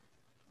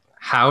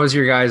How is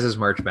your guys'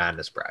 March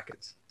Madness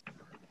brackets?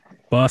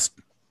 Bust.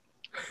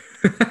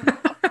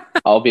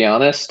 I'll be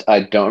honest, I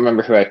don't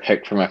remember who I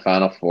picked for my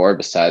Final Four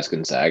besides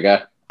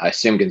Gonzaga. I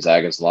assume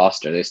Gonzaga's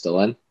lost. Are they still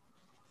in?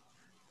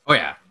 Oh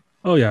yeah.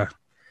 Oh yeah.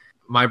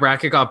 My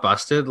bracket got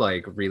busted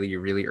like really,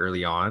 really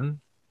early on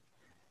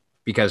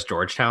because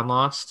Georgetown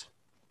lost.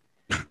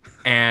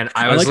 And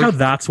I like how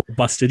that's what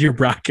busted your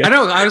bracket. I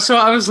know. I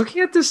was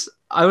looking at this.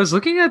 I was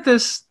looking at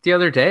this the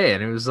other day,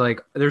 and it was like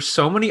there's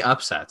so many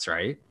upsets,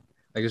 right?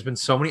 Like there's been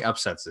so many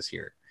upsets this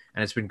year,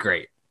 and it's been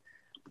great.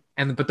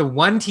 But the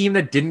one team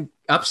that didn't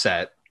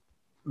upset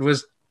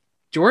was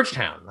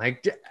Georgetown.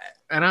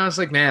 And I was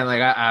like, man,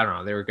 like I don't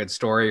know. They were a good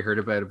story. Heard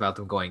about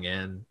them going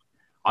in.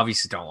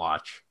 Obviously, don't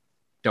watch.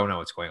 Don't know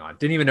what's going on.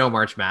 Didn't even know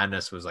March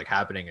Madness was like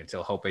happening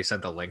until Hope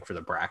sent the link for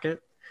the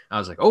bracket. I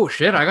was like, oh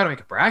shit, I gotta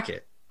make a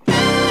bracket.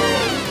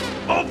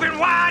 Open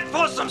wide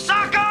for some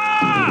soccer!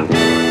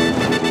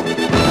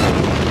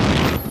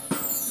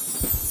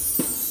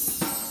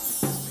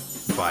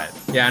 But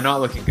yeah,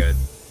 not looking good.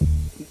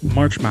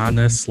 March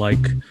Madness, like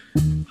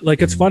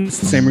it's fun. It's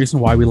the same reason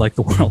why we like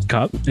the World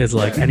Cup. Is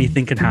like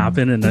anything can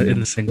happen in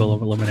a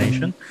single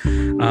elimination.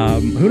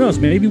 Who knows?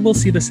 Maybe we'll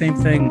see the same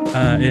thing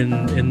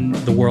in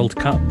the World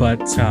Cup.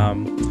 But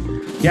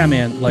yeah,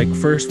 man, like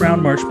first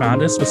round March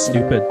Madness was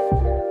stupid.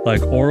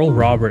 Like Oral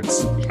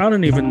Roberts, I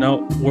don't even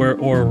know where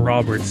Oral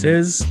Roberts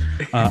is.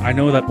 I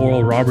know that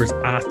Oral Roberts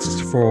asked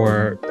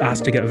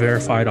to get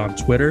verified on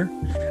Twitter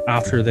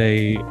after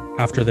they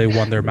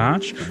won their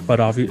match,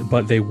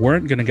 but they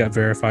weren't going to get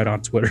verified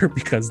on Twitter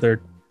because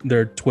their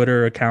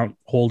Twitter account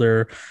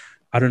holder,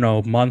 I don't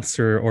know, months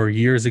or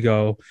years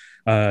ago,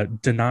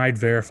 denied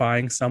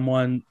verifying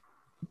someone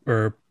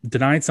or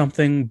denied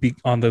something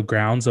on the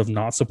grounds of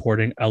not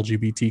supporting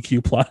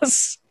LGBTQ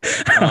plus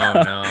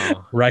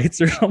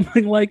rights or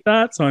something like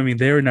that. So I mean,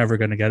 they were never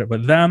going to get it,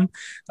 but them,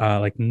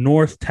 like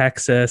North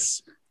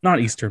Texas,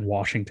 not Eastern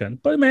Washington,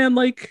 but man,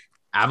 like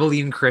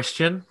Abilene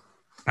Christian.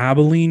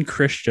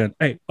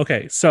 Hey,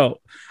 okay,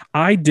 so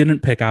I didn't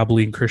pick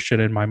Abilene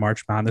Christian in my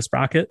March Madness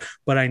bracket,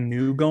 but I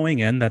knew going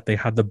in that they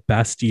had the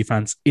best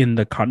defense in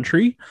the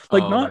country.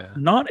 Like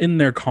not in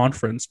their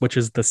conference, which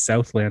is the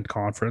Southland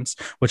Conference,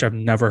 which I've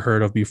never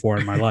heard of before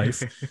in my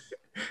life.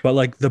 But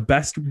like the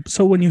best.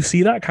 So when you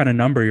see that kind of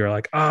number, you're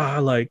like,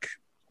 like,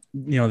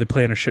 you know, they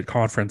play in a shit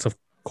conference. Of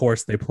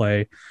course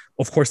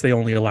they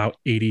only allow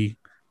 80,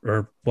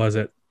 or was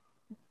it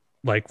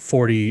like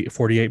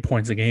 48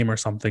 points a game or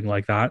something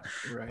like that.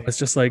 Right. It's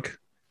just like,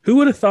 who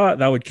would have thought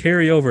that would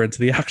carry over into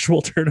the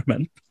actual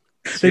tournament?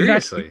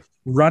 Seriously.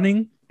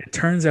 Running, it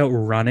turns out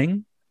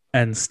running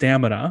and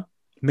stamina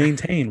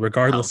maintain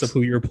regardless of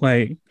who you're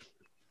playing.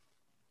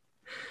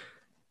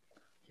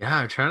 Yeah,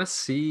 I'm trying to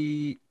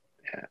see.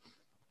 Yeah.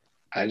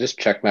 I just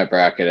checked my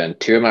bracket and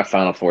 2 of my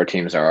Final Four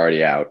teams are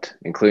already out,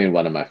 including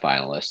one of my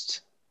finalists.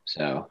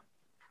 So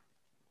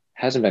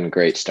hasn't been a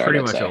great start.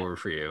 Pretty much over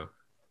for you.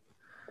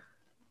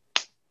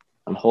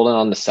 I'm holding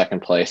on to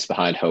second place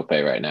behind Hope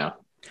right now,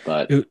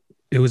 but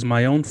it was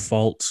my own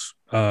fault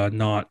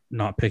not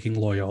picking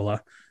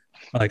Loyola.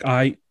 Like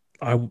I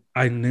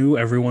knew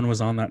everyone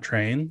was on that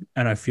train,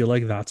 and I feel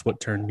like that's what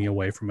turned me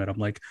away from it. I'm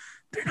like,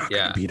 they're not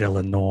going to beat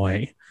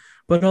Illinois,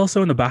 but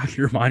also in the back of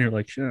your mind, you're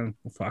like,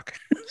 fuck.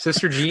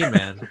 Sister Jean,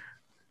 man.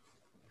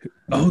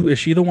 Oh, is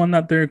she the one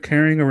that they're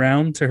carrying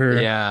around to her?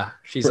 Yeah,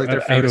 she's like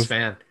their famous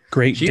fan.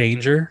 Great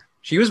danger.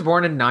 She was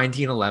born in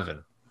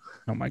 1911.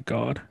 Oh my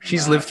God.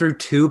 She's lived through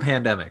 2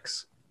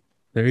 pandemics.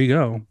 There you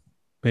go.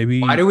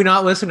 Maybe. Why do we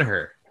not listen to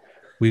her?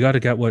 We got to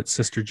get what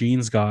Sister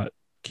Jean's got.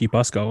 Keep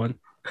us going.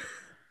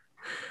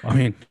 I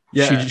mean,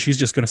 she's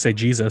just going to say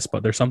Jesus,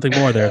 but there's something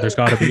more there. There's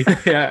got to be.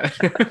 Yeah.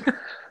 You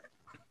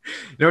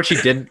know what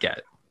she didn't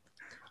get?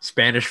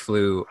 Spanish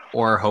flu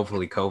or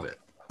hopefully COVID.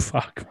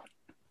 Fuck.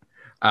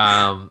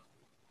 But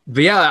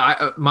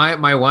yeah,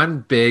 my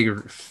one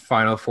big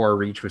Final Four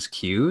reach was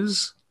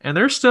Q's, and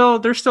they're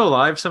still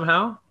alive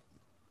somehow.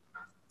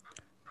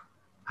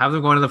 Have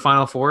them going to the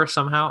Final Four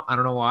somehow. I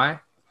don't know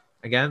why.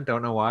 Again,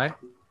 don't know why.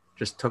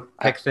 Just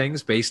pick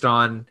things based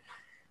on.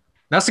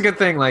 That's a good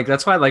thing. Like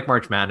that's why I like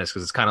March Madness,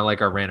 because it's kind of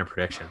like our random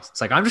predictions. It's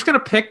like I'm just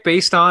gonna pick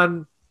based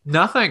on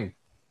nothing,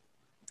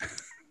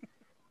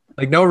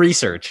 like no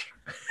research.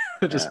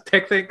 Just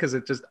pick things because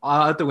it's just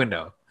out the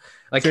window.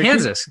 Like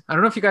Kansas. I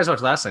don't know if you guys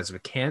watched last night's,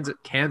 but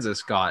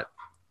Kansas got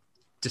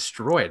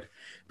destroyed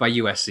by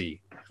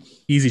USC.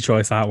 Easy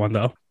choice that one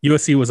though.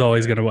 USC was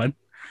always gonna win.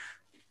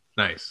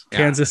 Nice.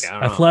 Kansas,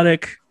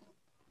 athletic,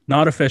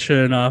 not efficient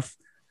enough.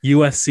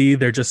 USC,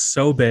 they're just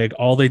so big.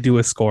 All they do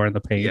is score in the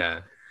paint.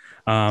 Yeah.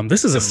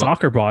 This is a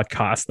soccer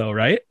podcast, though,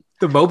 right?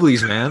 The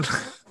Mobleys, man.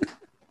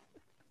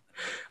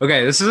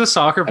 Okay, this is a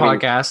soccer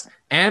podcast,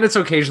 and it's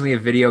occasionally a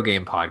video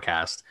game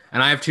podcast.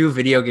 And I have 2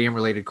 video game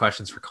related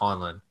questions for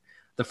Conlon.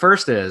 The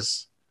first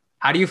is,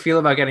 how do you feel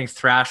about getting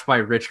thrashed by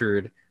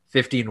Richard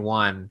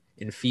 15-1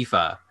 in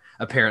FIFA,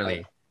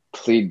 apparently?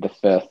 Plead the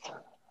fifth.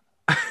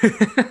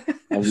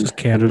 This is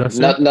Canada.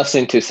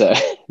 Nothing to say.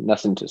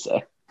 Nothing to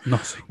say.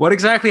 Nothing. What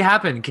exactly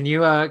happened? Can you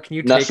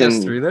take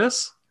us through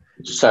this?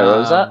 Sorry, what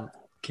was that?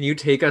 Can you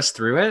take us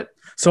through it?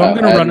 So I'm I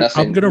gonna have run.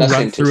 I'm gonna nothing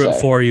run to through it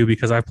say. for you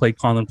because I played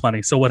Conlon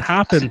plenty. So what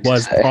happened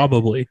was say.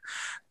 probably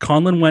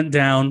Conlon went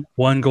down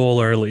 1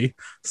 goal early,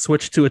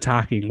 switched to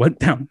attacking, went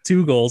down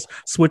 2 goals,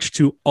 switched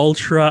to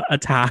ultra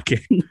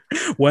attacking,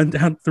 went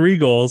down 3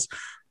 goals,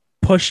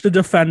 pushed the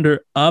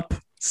defender up,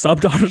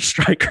 subbed on a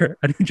striker,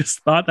 and he just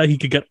thought that he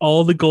could get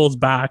all the goals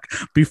back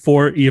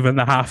before even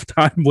the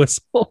halftime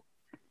whistle.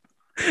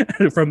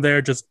 And from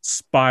there, just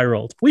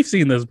spiraled. We've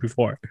seen this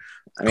before.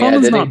 I mean, I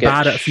Colin's didn't not get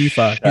bad at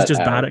FIFA. He's shut just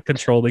bad out. at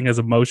controlling his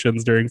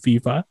emotions during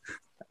FIFA.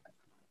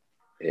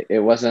 It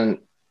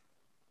wasn't.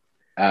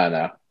 I don't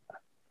know.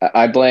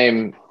 I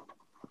blame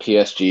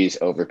PSG's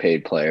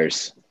overpaid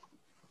players.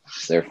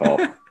 It's their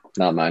fault,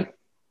 not mine.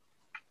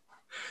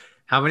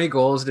 How many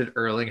goals did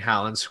Erling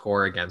Haaland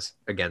score against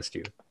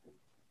you?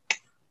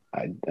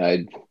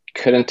 I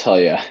couldn't tell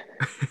you.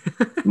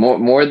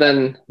 More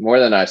than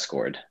I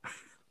scored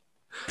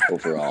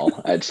overall.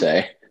 I'd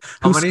say.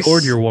 Who How many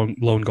scored your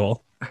lone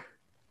goal?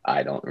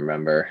 I don't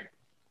remember.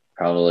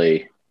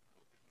 Probably.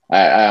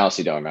 I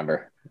honestly don't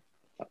remember.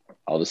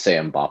 I'll just say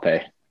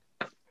Mbappe.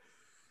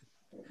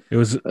 It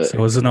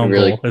was an own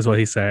really goal, is what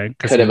he's saying.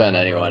 'Cause could he have been remember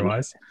anyone.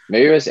 otherwise.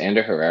 Maybe it was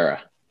Ander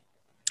Herrera.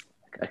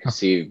 I could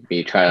see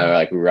me trying to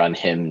like run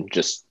him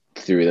just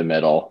through the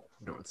middle,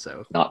 North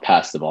South. not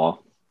pass the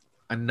ball.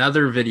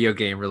 Another video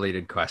game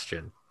related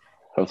question.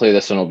 Hopefully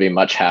this one will be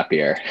much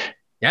happier.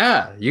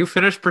 Yeah, you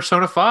finished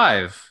Persona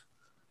 5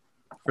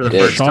 for the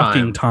Did. first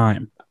Shocking time.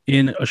 time.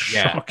 In a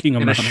Yeah, shocking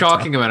in amount a of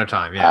shocking time. amount of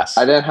time. Yes.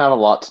 I didn't have a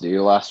lot to do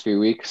the last few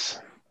weeks,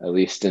 at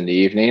least in the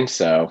evening.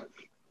 So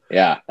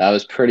yeah, that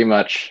was pretty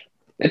much.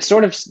 It's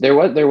sort of there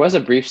was a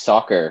brief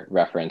soccer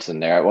reference in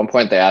there. At one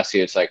point they asked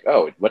you, it's like,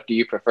 oh, what do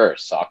you prefer,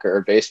 soccer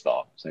or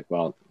baseball? It's like,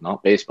 well,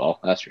 not baseball,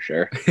 that's for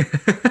sure.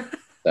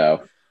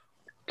 So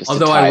just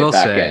Although to tie I will it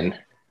back say, in.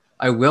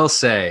 I will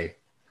say,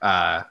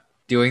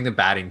 doing the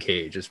batting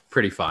cage is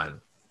pretty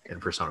fun in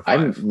Persona 5.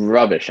 I'm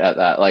rubbish at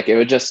that. Like it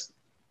would just,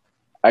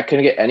 I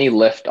couldn't get any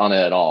lift on it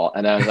at all.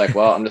 And I was like,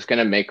 well, I'm just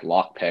gonna make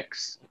lock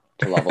picks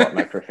to level up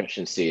my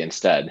proficiency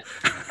instead.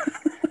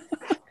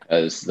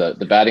 Because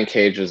the batting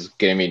cage was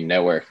getting me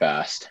nowhere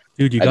fast.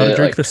 Dude, you I gotta did it,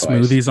 drink like, the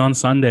twice. smoothies on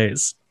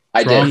Sundays. I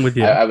What's wrong did. with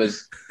you?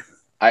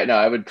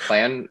 I would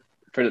plan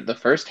for the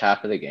first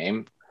half of the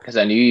game because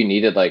I knew you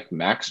needed like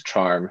max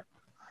charm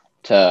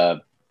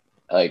to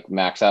like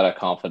max out a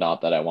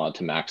confidant that I wanted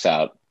to max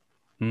out.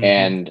 Mhm.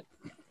 And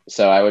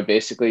so I would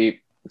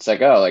basically, it's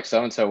like, oh, like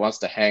so-and-so wants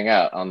to hang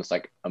out on this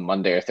like a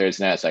Monday or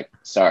Thursday night. It's like,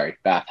 sorry,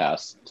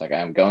 bathhouse. It's like,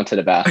 I'm going to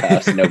the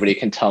bathhouse. Nobody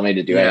can tell me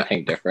to do Yeah.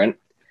 anything different.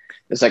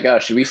 It's like, oh,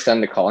 should we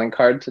send the calling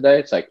card today?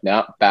 It's like,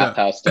 no,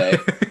 bathhouse day.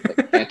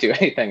 Like, can't do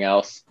anything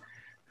else.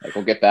 Like,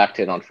 we'll get back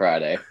to it on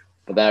Friday.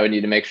 But then I would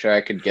need to make sure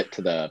I could get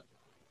to the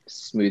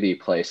smoothie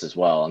place as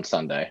well on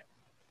Sunday.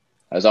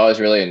 I was always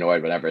really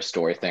annoyed whenever a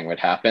story thing would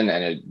happen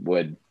and it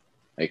would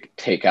like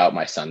take out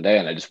my Sunday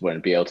and I just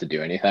wouldn't be able to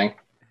do anything.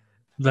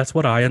 That's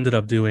what I ended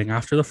up doing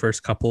after the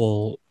first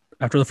couple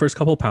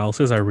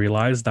palaces. I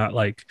realized that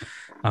like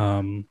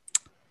the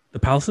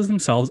palaces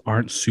themselves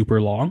aren't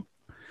super long.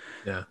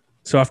 Yeah.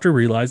 So after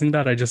realizing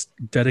that, I just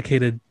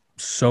dedicated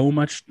so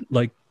much,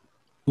 like,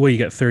 well, you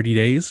get 30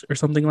 days or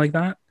something like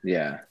that.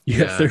 Yeah. You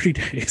get Yeah. 30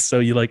 days. So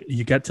you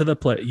get to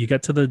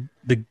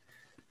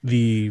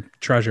the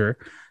treasure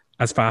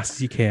as fast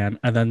as you can,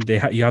 and then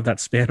you have that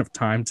span of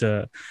time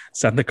to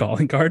send the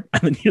calling card,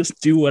 and then you just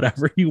do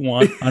whatever you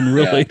want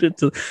unrelated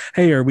to,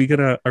 hey, are we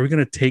gonna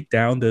take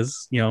down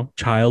this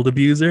child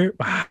abuser?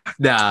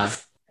 Nah.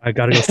 I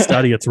gotta go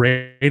study. It's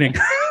raining.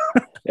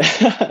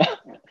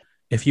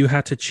 If you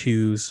had to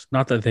choose,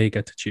 not that they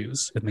get to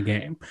choose in the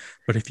game,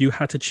 but if you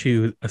had to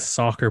choose a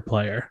soccer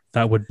player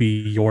that would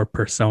be your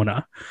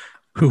persona,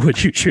 who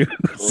would you choose?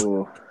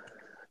 Ooh.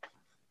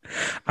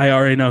 I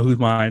already know who's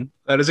mine.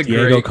 That is a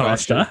Diego great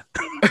Costa.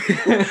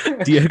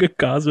 question. Diego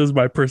Costa is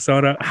my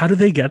persona. How do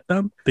they get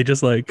them? They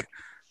just like,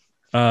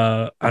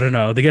 I don't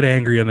know. They get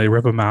angry and they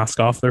rip a mask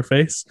off their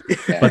face,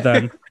 Yeah. but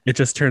then it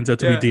just turns out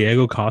to Yeah. be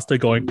Diego Costa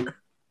going,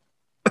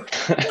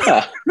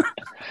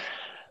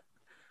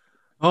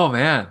 Oh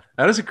man,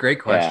 that is a great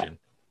question.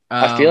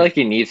 I feel like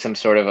you need some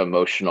sort of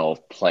emotional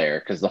player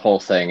because the whole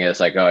thing is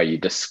like, oh, you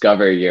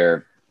discover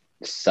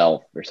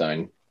yourself or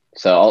something.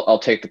 So I'll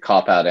take the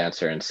cop out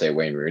answer and say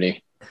Wayne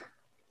Rooney.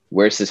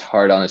 Wears his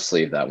heart on his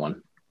sleeve, that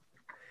one.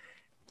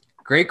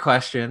 great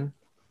question.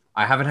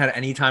 I haven't had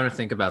any time to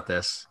think about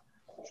this,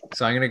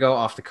 so I'm gonna go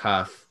off the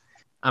cuff.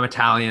 I'm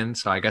Italian,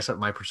 so I guess that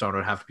my persona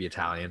would have to be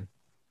Italian.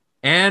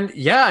 And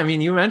yeah, I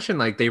mean, you mentioned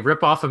like they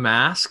rip off a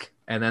mask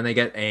and then they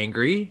get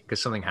angry because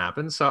something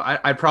happens. So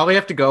I'd probably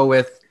have to go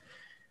with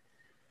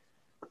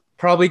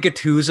probably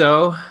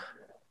Gattuso,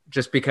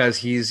 just because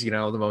he's the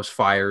most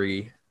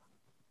fiery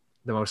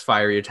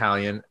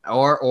Italian,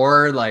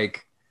 or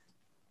like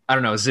I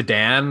don't know,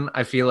 Zidane.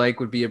 I feel like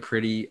would be a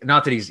pretty,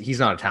 not that he's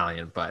not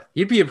Italian, but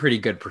he'd be a pretty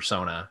good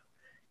persona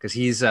because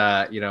he's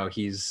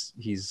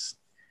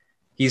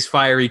he's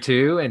fiery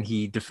too, and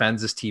he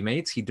defends his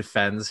teammates. He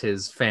defends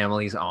his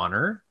family's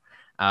honor.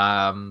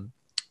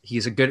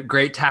 He's a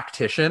great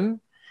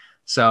tactician.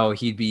 So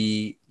he'd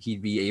be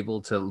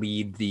able to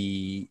lead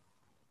the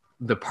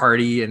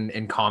party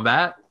in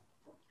combat.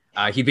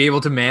 He'd be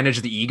able to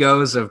manage the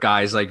egos of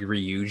guys like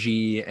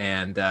Ryuji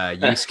and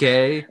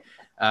Yusuke.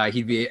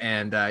 He'd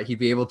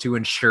be able to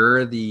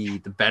ensure the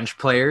bench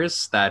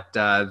players that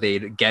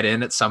they'd get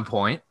in at some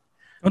point.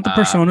 Don't the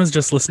personas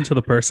just listen to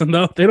the person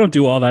though? They don't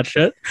do all that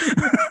shit.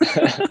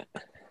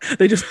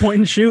 They just point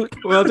and shoot.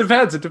 Well, it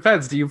depends. It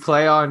depends. Do you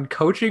play on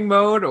coaching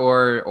mode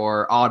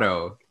or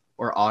auto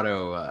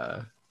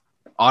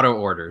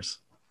orders?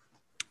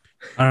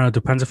 I don't know. It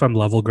depends if I'm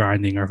level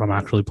grinding or if I'm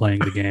actually playing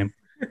the game.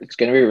 It's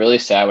going to be really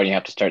sad when you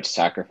have to start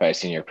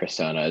sacrificing your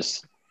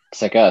personas.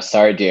 It's like, oh,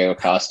 sorry, Diego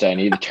Costa. I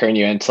need to turn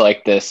you into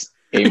like this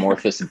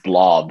amorphous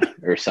blob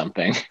or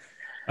something.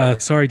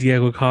 Sorry,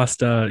 Diego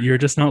Costa. You're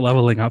just not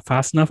leveling up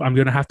fast enough. I'm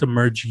going to have to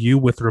merge you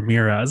with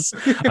Ramirez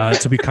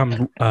to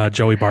become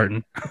Joey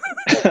Barton.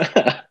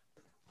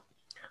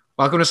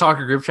 Welcome to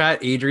Soccer Group Chat.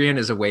 Adrian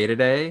is away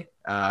today,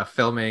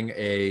 filming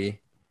a...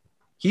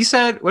 He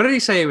said, what did he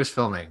say he was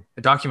filming?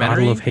 A documentary?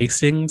 Battle of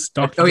Hastings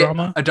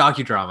docudrama? A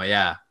docudrama,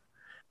 yeah.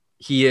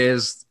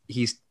 He's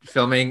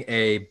filming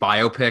a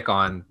biopic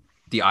on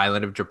the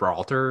island of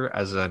Gibraltar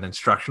as an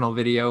instructional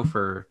video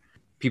for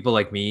people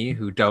like me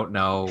who don't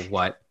know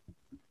what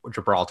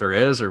Gibraltar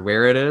is or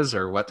where it is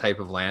or what type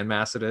of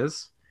landmass it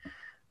is.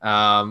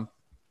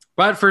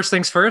 But first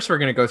things first, we're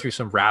going to go through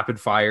some rapid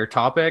fire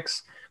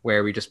topics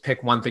where we just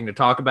pick one thing to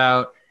talk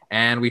about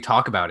and we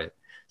talk about it.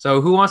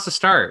 So who wants to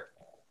start?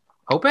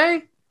 Hope?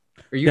 Are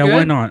you good?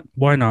 Why not?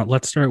 Why not?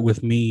 Let's start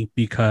with me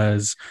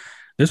because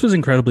this was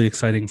incredibly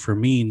exciting for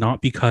me,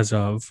 not because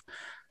of,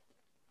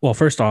 well,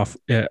 first off,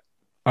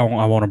 I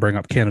want to bring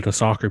up Canada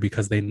Soccer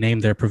because they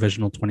named their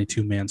provisional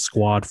 22-man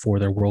squad for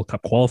their World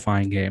Cup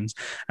qualifying games.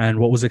 And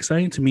what was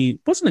exciting to me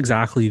wasn't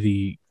exactly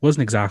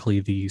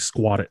the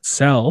squad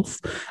itself,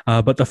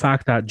 but the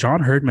fact that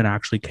John Herdman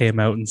actually came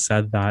out and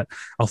said that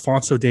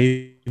Alphonso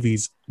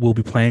Davies will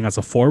be playing as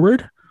a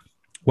forward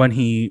when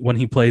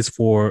he plays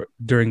for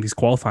during these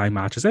qualifying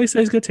matches. I say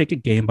he's going to take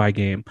it game by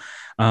game.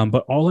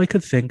 But all I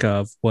could think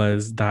of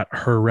was that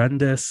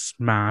horrendous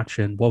match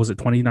in,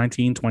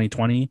 2019,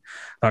 2020,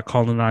 that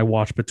Colin and I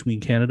watched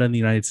between Canada and the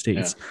United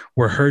States,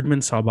 where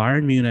Herdman saw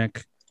Bayern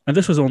Munich. And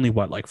this was only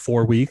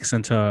 4 weeks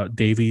into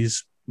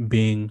Davies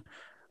being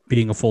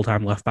a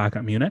full-time left back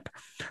at Munich,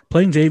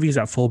 playing Davies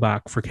at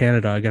fullback for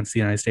Canada against the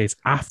United States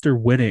after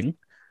winning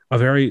a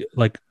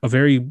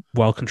very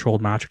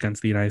well-controlled match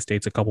against the United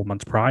States a couple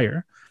months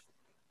prior.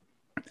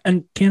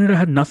 And Canada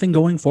had nothing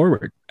going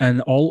forward.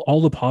 And all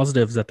the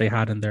positives that they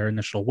had in their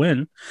initial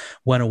win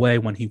went away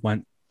when he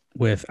went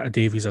with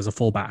Davies as a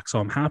fullback. So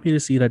I'm happy to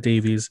see that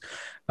Davies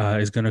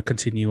is going to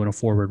continue in a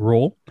forward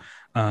role.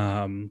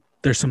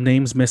 There's some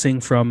names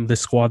missing from this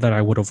squad that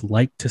I would have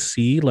liked to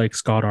see, like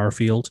Scott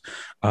Arfield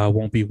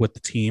won't be with the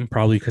team,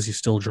 probably because he's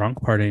still drunk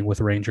partying with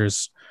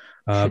Rangers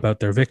about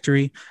their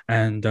victory,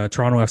 and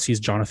Toronto FC's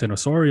Jonathan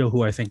Osorio,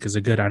 who I think is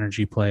a good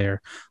energy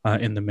player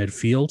in the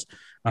midfield.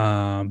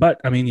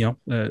 But I mean,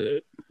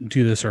 due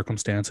to the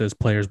circumstances,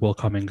 players will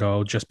come and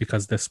go. Just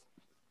because this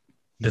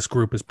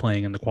group is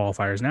playing in the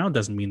qualifiers now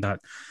doesn't mean that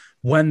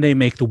when they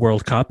make the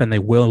World Cup, and they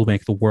will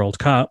make the World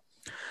Cup,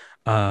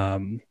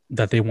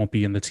 that they won't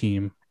be in the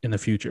team in the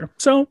future.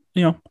 So,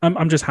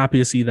 I'm just happy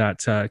to see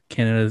that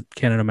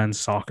Canada men's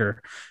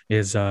soccer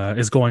is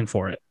going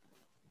for it.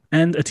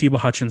 And Atiba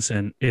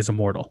Hutchinson is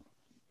immortal.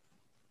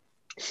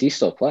 Is he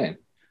still playing?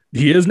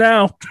 He is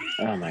now.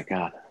 Oh my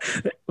God.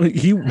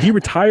 He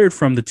retired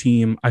from the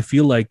team, I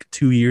feel like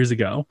 2 years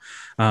ago.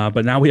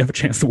 But now we have a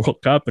chance to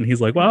World Cup, and he's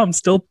like, well, I'm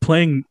still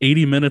playing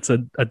 80 minutes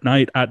a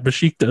night at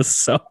Besiktas.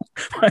 So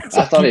I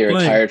thought he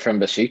retired from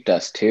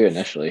Besiktas too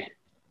initially.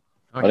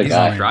 Oh, what a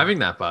guy. Driving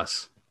that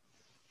bus.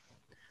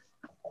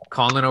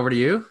 Colin, over to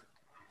you.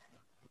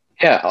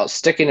 Yeah,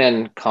 sticking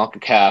in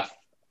CONCACAF.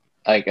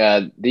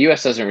 The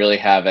U.S. doesn't really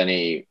have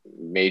any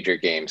major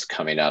games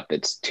coming up.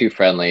 It's 2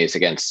 friendlies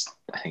against,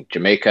 I think,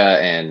 Jamaica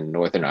and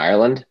Northern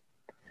Ireland.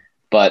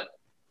 But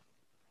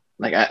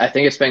I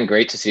think it's been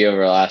great to see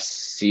over the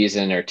last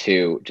season or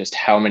two just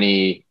how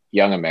many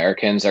young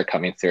Americans are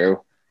coming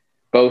through.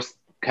 Both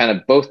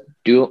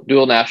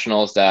dual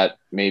nationals that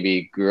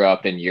maybe grew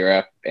up in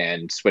Europe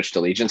and switched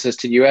allegiances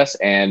to the U.S.,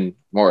 and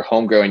more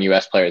homegrown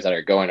U.S. players that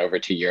are going over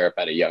to Europe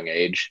at a young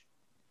age.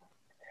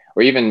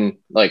 Or even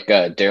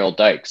Daryl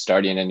Dyke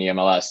starting in the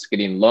MLS,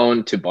 getting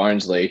loaned to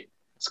Barnsley,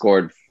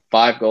 scored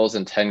 5 goals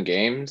in 10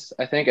 games,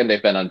 I think, and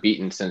they've been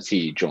unbeaten since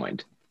he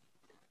joined.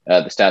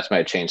 The stats might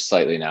have changed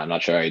slightly now. I'm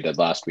not sure how he did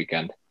last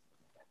weekend.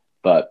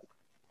 But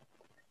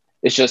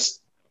it's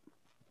just,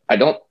 I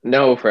don't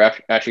know if we're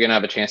actually going to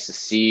have a chance to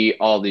see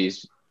all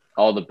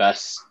the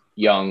best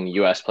young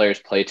U.S. players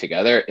play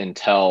together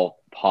until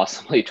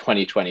possibly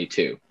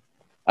 2022.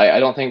 I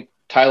don't think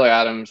Tyler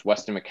Adams,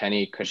 Weston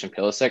McKennie, Christian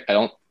Pulisic, I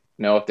don't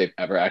know if they've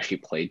ever actually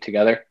played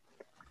together.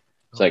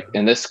 It's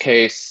in this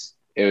case,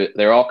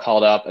 they're all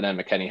called up, and then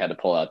McKennie had to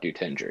pull out due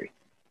to injury.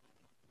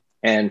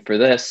 And for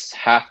this,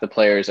 half the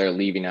players are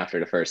leaving after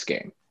the first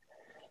game.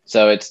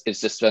 So it's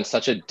just been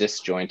such a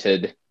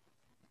disjointed,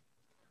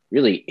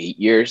 really 8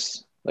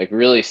 years Like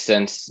really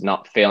since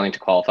not failing to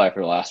qualify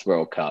for the last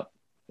World Cup,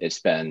 it's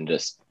been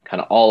just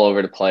kind of all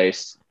over the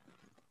place.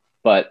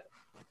 But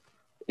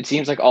it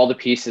seems like all the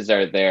pieces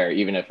are there,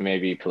 even if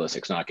maybe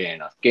Pulisic's not getting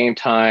enough game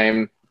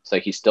time. It's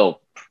like he's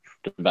still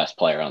the best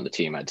player on the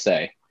team, I'd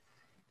say.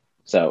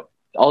 So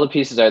all the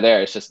pieces are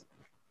there. It's just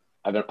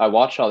I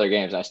watched all their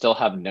games and I still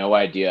have no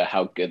idea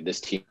how good this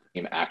team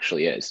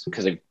actually is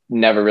because I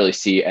never really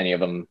see any of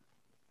them,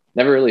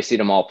 never really see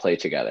them all play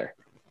together.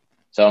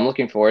 So I'm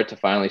looking forward to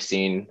finally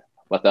seeing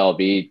what that'll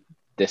be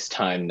this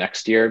time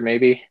next year,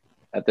 maybe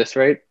at this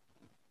rate.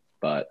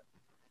 But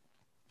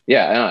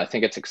yeah, I don't know, I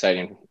think it's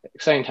exciting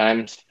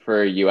times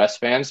for US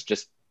fans,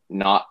 just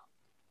not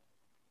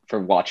for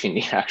watching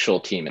the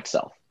actual team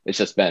itself. It's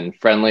just been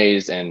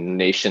friendlies and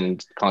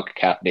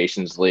CONCACAF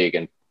Nations League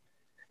and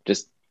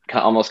just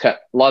almost a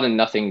lot of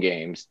nothing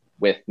games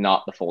with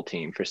not the full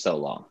team for so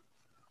long.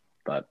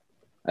 But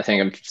I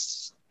think I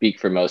speak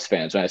for most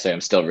fans when I say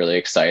I'm still really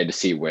excited to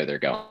see where they're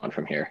going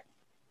from here.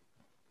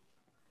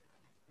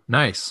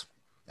 Nice.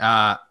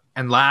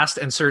 And last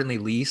and certainly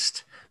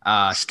least,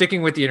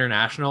 sticking with the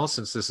international,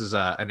 since this is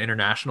an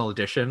international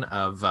edition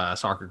of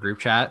Soccer Group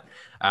Chat,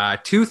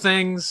 two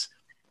things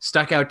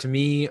stuck out to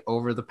me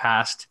over the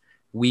past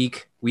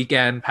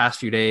past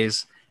few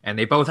days, and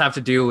they both have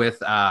to do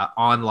with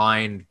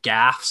online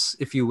gaffes,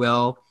 if you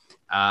will.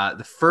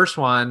 The first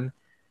one,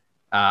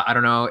 I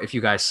don't know if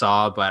you guys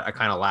saw, but I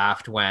kind of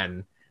laughed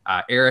when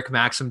Eric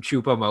Maxim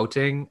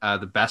Choupo-Moting,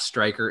 the best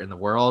striker in the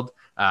world,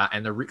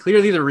 and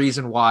clearly the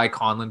reason why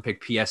Conlon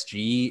picked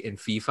PSG in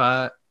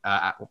FIFA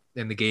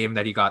in the game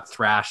that he got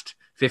thrashed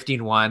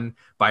 15-1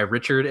 by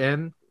Richard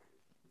in,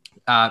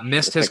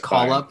 missed his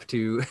call up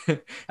to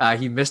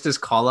he missed his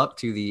call up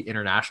to the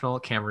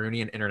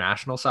Cameroonian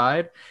international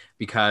side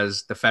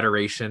because the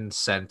federation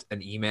sent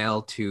an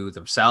email to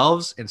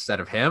themselves instead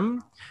of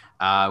him,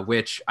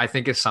 which I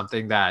think is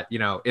something that,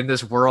 in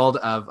this world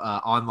of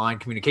online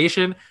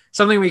communication,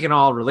 something we can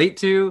all relate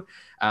to.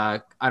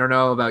 I don't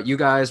know about you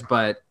guys,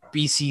 but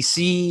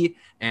BCC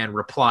and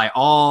reply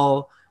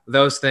all,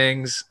 those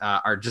things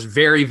are just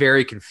very,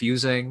 very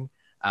confusing,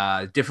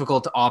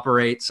 difficult to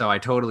operate. So I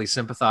totally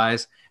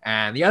sympathize.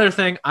 And the other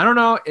thing, I don't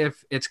know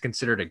if it's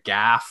considered a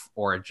gaffe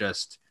or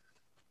just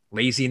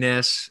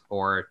laziness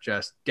or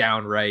just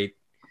downright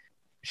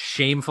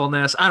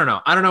shamefulness. I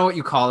don't know what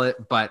you call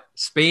it, but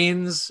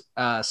Spain's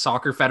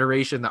soccer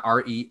federation, the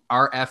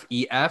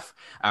RFEF,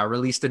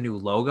 released a new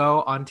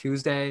logo on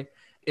Tuesday.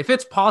 If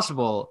it's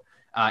possible,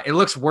 it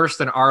looks worse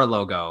than our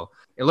logo.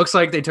 It looks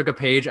like they took a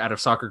page out of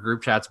Soccer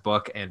Group Chat's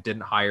book and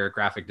didn't hire a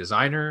graphic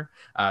designer.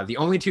 The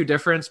only two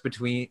differences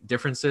between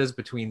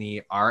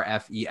the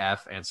RFEF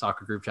and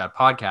Soccer Group Chat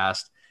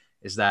podcast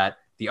is that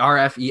the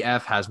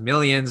RFEF has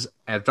millions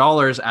of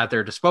dollars at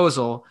their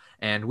disposal,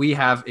 and we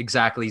have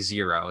exactly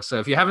zero. So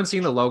if you haven't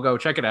seen the logo,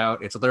 check it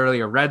out. It's literally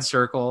a red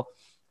circle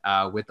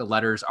with the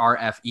letters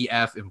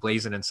RFEF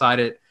emblazoned inside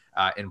it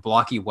in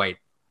blocky white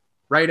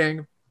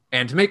writing.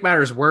 And to make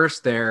matters worse,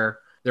 their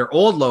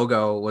old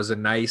logo was a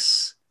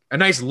nice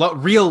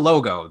real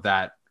logo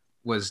that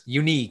was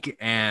unique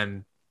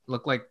and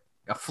looked like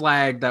a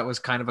flag that was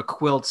kind of a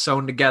quilt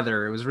sewn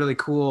together. It was really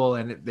cool,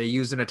 and they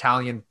used an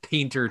Italian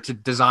painter to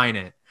design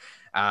it.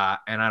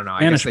 And I don't know.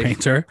 Spanish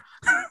painter.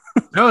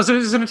 No, it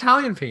was an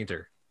Italian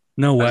painter.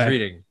 No way. I was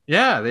reading.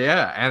 Yeah,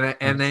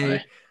 and they.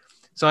 Funny.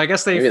 So I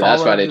guess maybe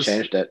that's why they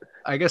changed it.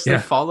 I guess they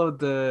followed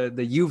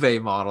the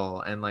Juve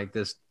model and like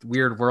this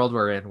weird world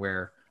we're in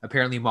where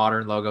apparently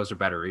modern logos are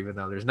better, even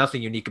though there's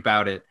nothing unique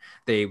about it.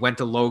 They went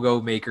to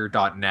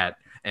logomaker.net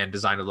and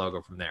designed a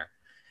logo from there.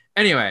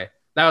 Anyway,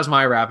 that was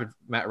my rapid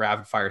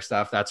fire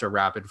stuff. That's a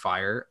rapid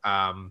fire.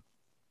 And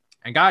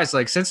guys,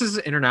 like, since this is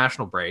an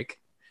international break,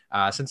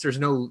 since there's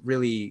no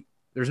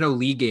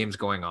league games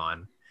going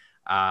on,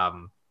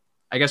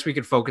 I guess we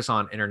could focus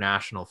on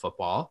international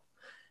football.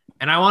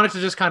 And I wanted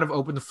to just kind of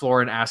open the floor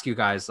and ask you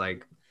guys,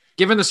 like,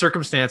 given the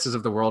circumstances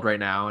of the world right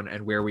now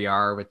and where we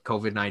are with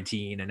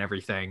COVID-19 and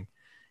everything,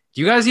 do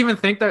you guys even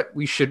think that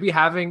we should be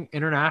having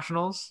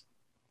internationals?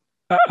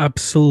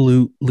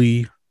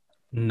 Absolutely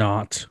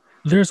not.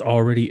 There's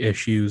already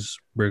issues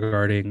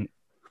regarding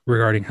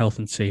health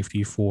and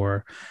safety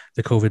for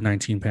the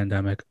COVID-19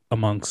 pandemic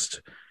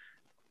amongst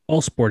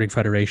all sporting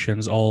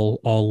federations, all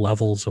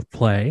levels of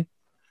play.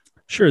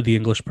 Sure, the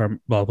English Premier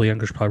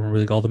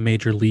League, all the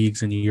major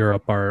leagues in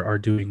Europe are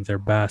doing their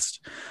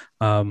best.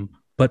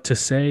 But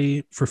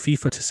for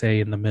FIFA to say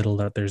in the middle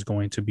that there's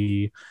going to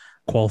be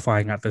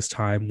qualifying at this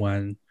time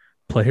when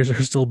players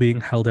are still being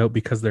held out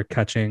because they're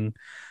catching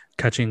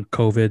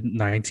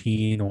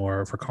COVID-19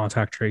 or for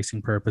contact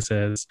tracing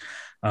purposes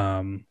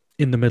in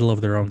the middle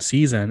of their own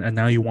season, and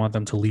now you want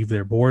them to leave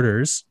their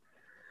borders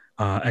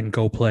and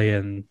go play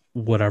in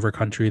whatever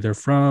country they're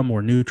from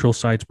or neutral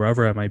sites,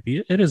 wherever it might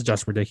be. It is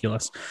just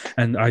ridiculous.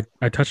 And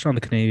I touched on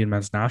the Canadian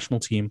men's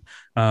national team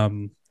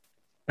and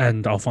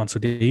Alphonso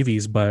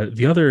Davies, but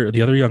the other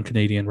young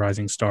Canadian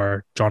rising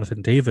star,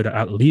 Jonathan David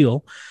at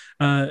Lille,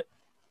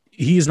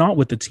 he's not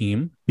with the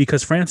team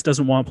because France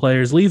doesn't want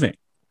players leaving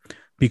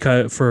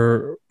because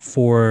for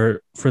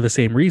the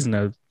same reason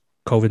of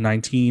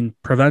COVID-19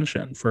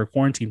 prevention for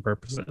quarantine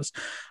purposes.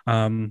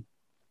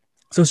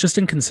 So it's just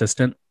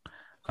inconsistent.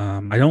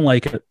 I don't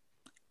like it.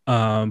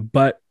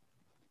 But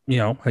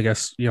I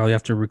guess you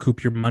have to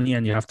recoup your money,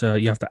 and you have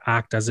to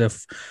act as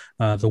if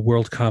the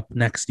World Cup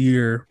next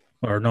year,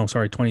 or no,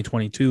 sorry,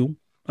 2022.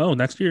 Oh,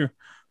 next year.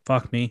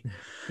 Fuck me.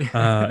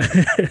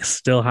 Is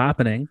still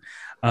happening.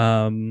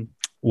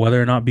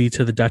 Whether or not be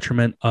to the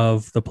detriment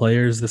of the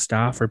players, the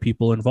staff, or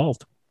people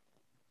involved.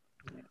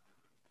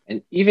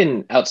 And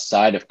even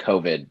outside of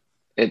COVID,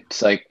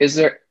 it's like,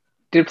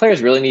 do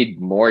players really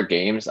need more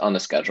games on the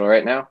schedule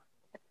right now?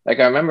 Like,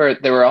 I remember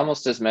there were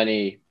almost as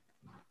many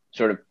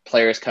sort of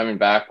players coming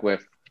back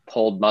with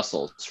pulled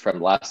muscles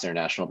from last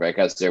international break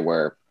as there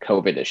were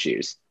COVID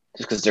issues,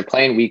 just because they're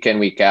playing week in,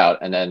 week out.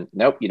 And then,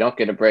 nope, you don't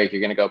get a break.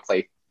 You're going to go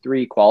play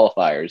 3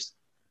 qualifiers.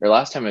 Or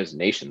last time it was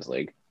Nations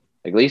League.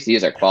 Like, at least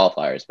these are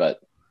qualifiers, but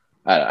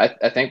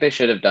I think they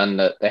should have done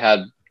that. They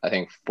had, I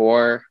think,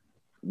 4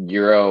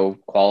 Euro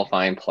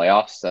qualifying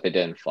playoffs that they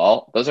did in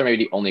fall. Those are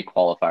maybe the only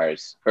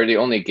qualifiers, or the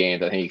only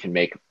games I think you can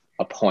make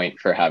a point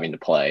for having to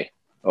play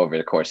over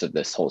the course of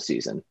this whole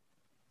season.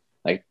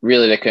 Like,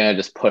 really, they couldn't have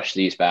just pushed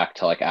these back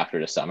to like after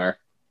the summer,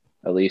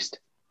 at least.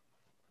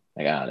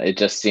 Like, it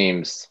just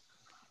seems,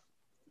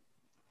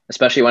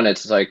 especially when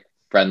it's like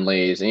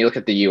friendlies, and you look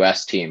at the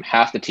U.S. team,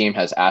 half the team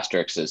has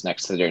asterisks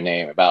next to their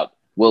name about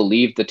will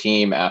leave the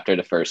team after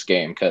the first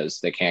game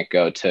because they can't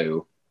go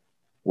to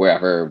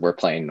wherever we're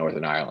playing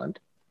Northern Ireland.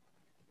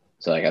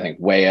 So, like, I think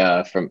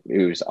Weah,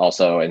 who's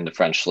also in the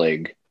French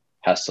league,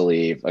 has to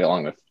leave, like,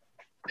 along with,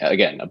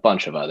 again, a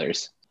bunch of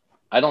others.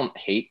 I don't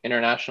hate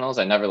internationals.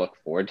 I never look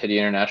forward to the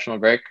international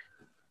break.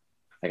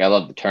 Like, I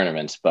love the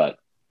tournaments, but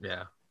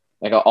yeah,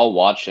 like, I'll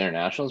watch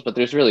internationals, but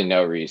there's really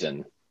no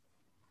reason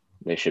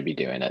they should be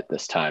doing it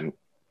this time.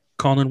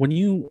 Colin,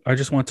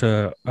 I want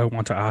to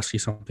ask you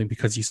something,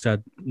 because you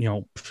said,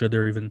 should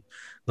there even,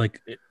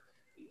 like,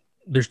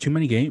 there's too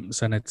many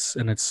games, and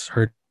it's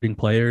hurting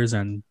players,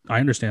 and I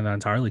understand that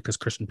entirely, because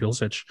Christian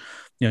Pulisic,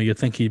 you'd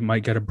think he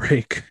might get a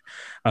break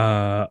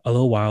a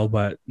little while,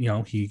 but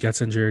he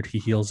gets injured, he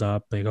heals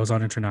up, he goes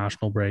on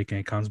international break, and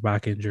he comes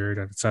back injured,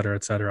 and et cetera,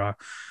 et cetera.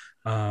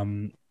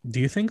 Do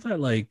you think that,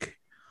 like,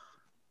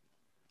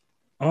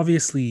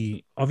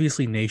 obviously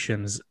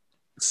nations,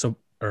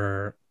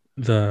 or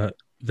the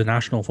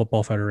National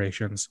Football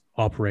Federations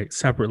operate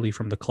separately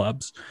from the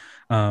clubs,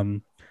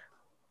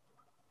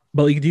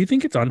 but, like, do you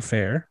think it's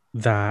unfair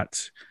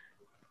that,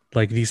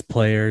 like, these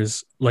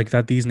players, like,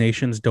 that these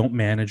nations don't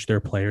manage their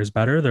players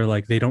better? They're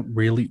like, they don't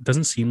really,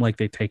 doesn't seem like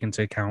they take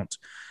into account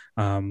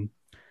the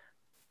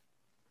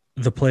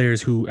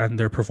players who and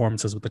their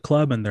performances with the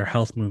club and their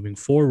health moving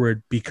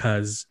forward,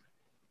 because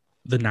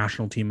the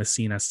national team is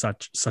seen as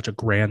such a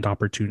grand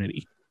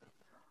opportunity.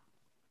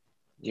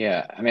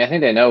 Yeah, I mean, I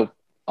think they know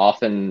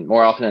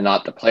more often than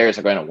not, the players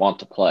are going to want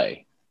to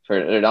play.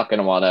 They're not going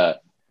to want to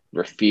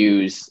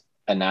refuse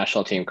a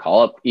national team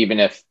call up, even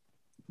if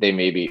they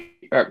maybe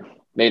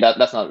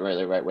that's not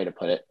really the right way to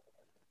put it.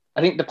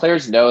 I think the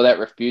players know that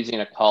refusing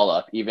a call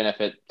up, even if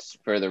it's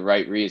for the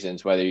right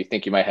reasons, whether you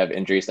think you might have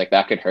injuries, like,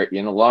 that could hurt you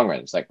in the long run.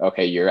 It's like,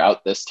 okay, you're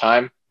out this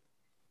time.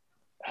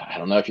 I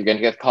don't know if you're going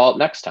to get the call up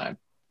next time.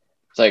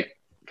 It's like,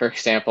 for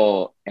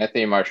example,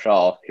 Anthony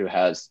Martial, who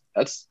has,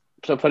 let's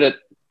to put it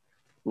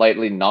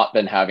lightly, not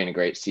been having a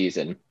great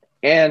season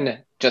and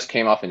just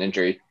came off an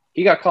injury.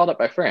 He got called up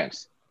by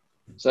France.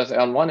 So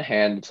on one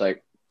hand, it's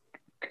like,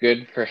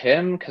 good for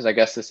him, because I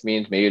guess this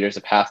means maybe there's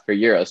a path for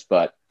Euros,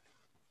 but,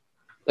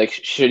 like,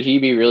 should he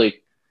be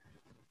really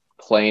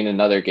playing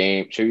another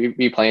game? Should he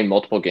be playing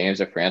multiple games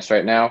of France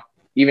right now?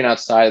 Even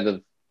outside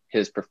of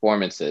his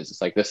performances,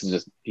 it's like,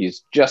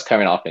 he's just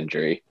coming off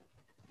injury.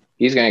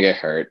 He's going to get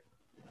hurt.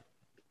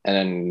 And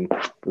then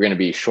we're going to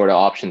be short of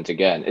options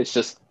again. It's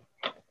just,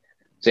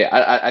 so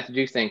yeah, I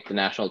do think the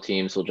national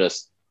teams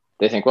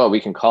they think, well, we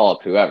can call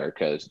up whoever,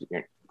 because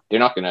they're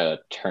not going to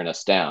turn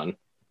us down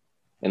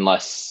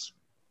unless,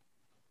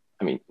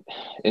 I mean,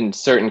 in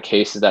certain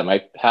cases that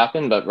might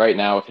happen, but right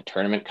now with a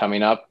tournament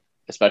coming up,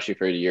 especially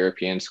for the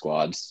European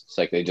squads, it's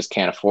like they just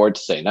can't afford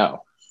to say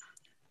no.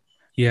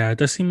 Yeah, it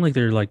does seem like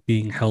they're, like,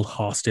 being held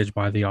hostage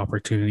by the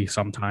opportunity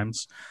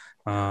sometimes.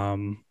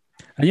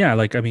 And yeah,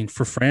 like, I mean,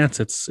 for France,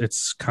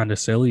 it's kind of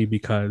silly,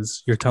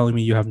 because you're telling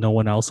me you have no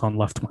one else on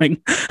left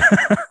wing.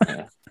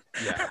 yeah.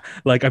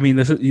 Like, I mean,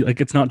 this is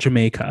like, it's not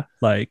Jamaica.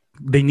 Like,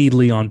 they need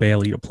Leon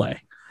Bailey to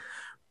play,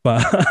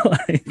 but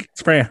like,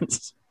 it's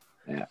France.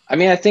 Yeah, I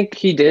mean, I think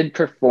he did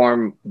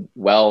perform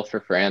well for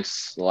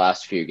France the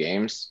last few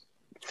games.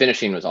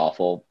 Finishing was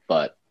awful,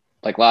 but,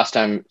 like, last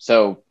time,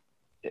 so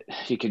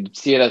you could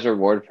see it as a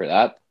reward for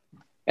that.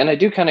 And I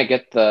do kind of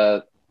get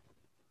the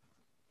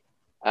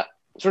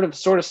sort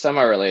of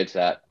semi-related to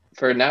that.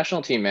 For a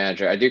national team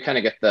manager, I do kind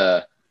of get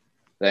the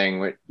thing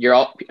where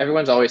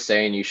everyone's always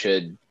saying you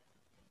should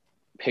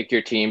pick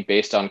your team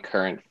based on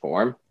current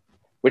form,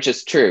 which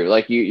is true.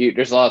 Like, you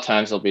there's a lot of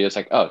times it'll be just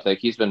like, oh, like,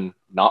 he's been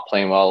not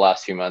playing well the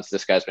last few months.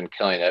 This guy's been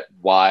killing it.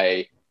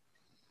 Why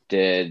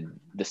did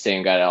the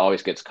same guy that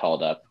always get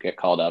called up?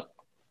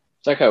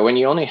 It's like, oh, when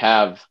you only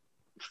have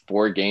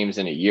 4 games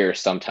in a year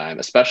sometime,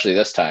 especially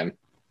this time,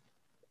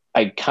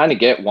 I kind of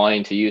get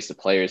wanting to use the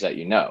players that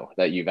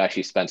that you've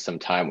actually spent some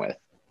time with.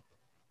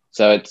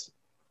 So it's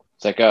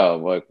like, oh,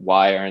 like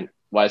why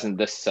isn't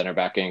this center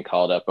back getting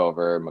called up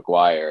over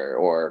Maguire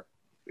or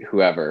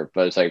whoever?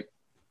 But it's like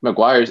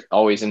Maguire's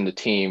always in the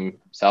team.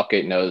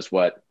 Southgate knows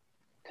what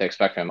to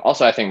expect from him.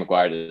 Also, I think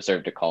Maguire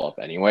deserved to call up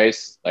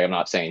anyways. Like, I'm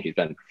not saying he's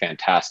been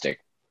fantastic.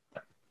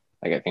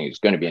 Like, I think he's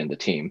going to be in the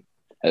team.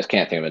 I just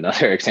can't think of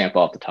another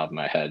example off the top of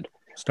my head.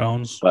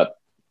 Stones. But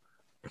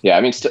yeah,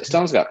 I mean,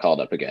 Stones got called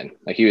up again.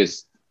 Like, he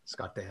was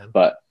Scott Dan.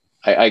 But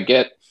I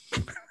get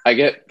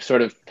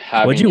sort of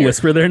having. What'd you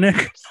whisper there,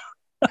 Nick?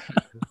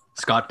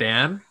 Scott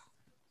Dan.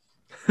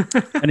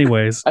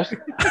 Anyways,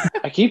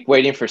 I keep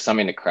waiting for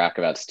something to crack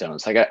about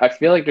Stones. Like, I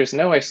feel like there's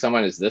no way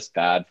someone is this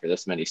bad for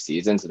this many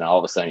seasons and all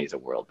of a sudden he's a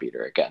world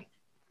beater again.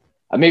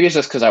 Maybe it's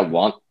just because I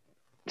want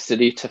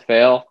City to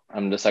fail.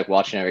 I'm just like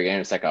watching every game.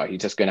 It's like, oh,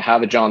 he's just going to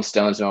have a John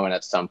Stones moment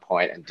at some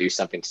point and do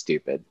something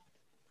stupid.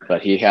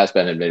 But he has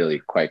been admittedly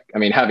quite. I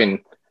mean,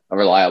 having a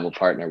reliable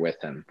partner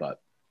with him, but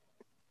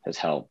has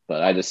helped.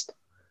 But I don't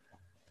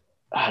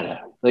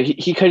know. Like,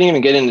 he couldn't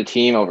even get in the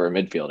team over a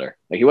midfielder.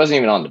 Like, he wasn't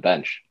even on the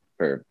bench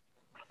for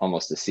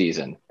almost a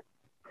season.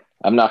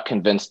 I'm not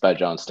convinced by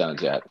John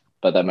Stones yet,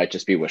 but that might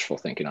just be wishful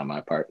thinking on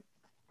my part.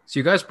 So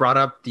you guys brought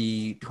up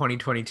the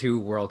 2022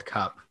 World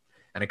Cup,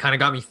 and it kind of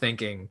got me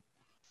thinking.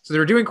 So they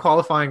were doing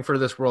qualifying for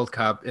this World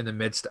Cup in the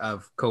midst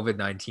of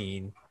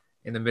COVID-19,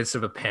 in the midst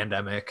of a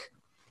pandemic,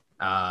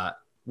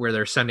 where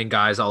they're sending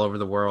guys all over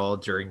the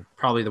world during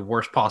probably the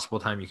worst possible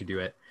time you could do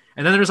it.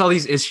 And then there's all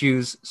these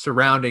issues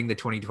surrounding the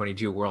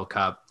 2022 World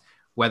Cup,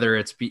 whether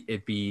it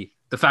be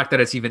the fact that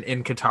it's even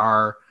in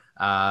Qatar,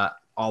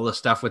 all the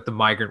stuff with the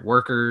migrant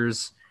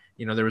workers.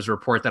 You know, there was a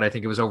report that I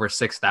think it was over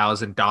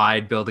 6,000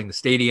 died building the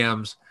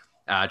stadiums.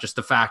 Just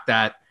the fact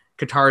that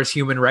Qatar's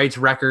human rights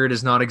record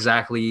is not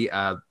exactly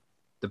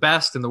the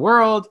best in the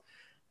world.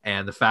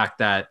 And the fact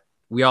that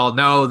we all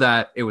know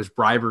that it was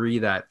bribery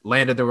that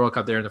landed the World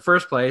Cup there in the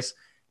first place.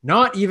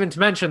 Not even to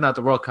mention that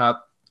the World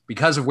Cup,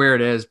 because of where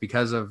it is,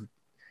 because of,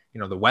 you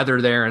know, the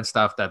weather there and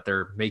stuff, that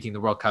they're making the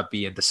World Cup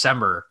be in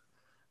December,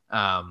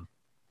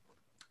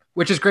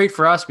 which is great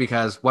for us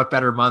because what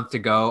better month to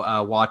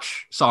go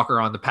watch soccer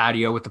on the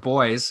patio with the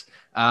boys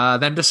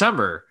than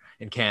December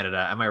in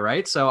Canada. Am I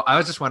right? So I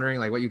was just wondering,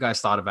 like, what you guys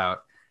thought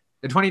about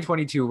the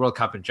 2022 World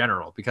Cup in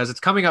general, because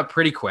it's coming up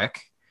pretty quick.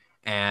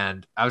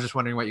 And I was just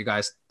wondering what you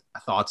guys'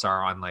 thoughts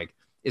are on, like,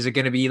 is it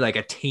going to be like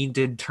a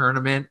tainted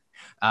tournament?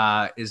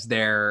 Is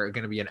there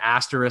going to be an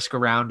asterisk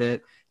around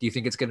it? Do you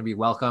think it's going to be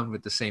welcomed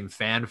with the same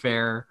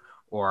fanfare,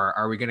 or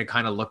are we going to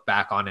kind of look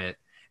back on it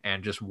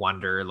and just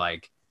wonder,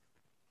 like,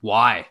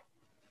 why?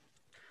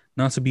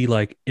 Not to be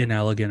like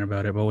inelegant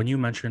about it, but when you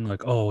mentioned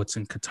like, oh, it's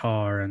in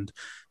Qatar and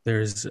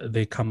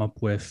they come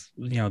up with,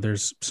 you know,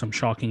 there's some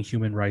shocking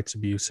human rights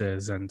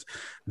abuses and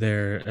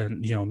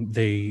you know,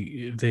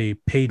 they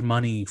paid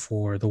money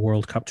for the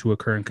World Cup to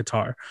occur in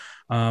Qatar.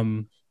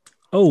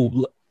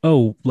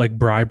 Like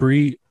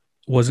bribery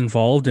was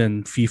involved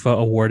in FIFA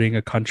awarding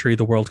a country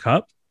the World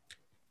Cup.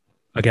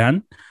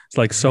 Again, it's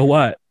like, so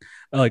what?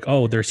 Like,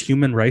 oh, there's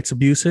human rights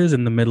abuses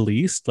in the Middle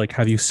East. Like,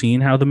 have you seen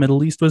how the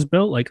Middle East was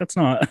built? Like, that's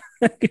not,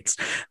 it's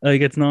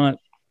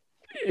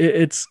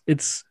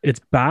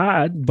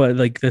bad, but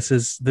like, this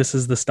is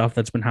the stuff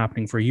that's been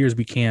happening for years.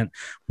 We can't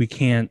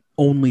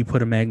only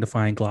put a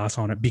magnifying glass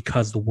on it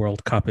because the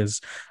World Cup is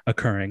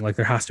occurring. Like,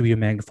 there has to be a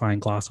magnifying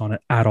glass on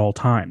it at all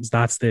times.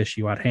 That's the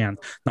issue at hand,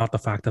 not the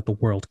fact that the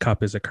World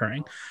Cup is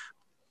occurring.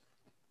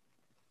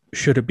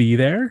 Should it be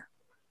there?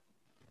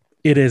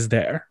 It is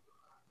there.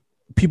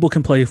 People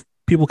can play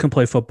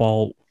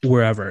football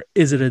wherever.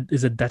 Is it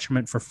a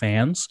detriment for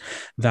fans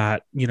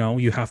that, you know,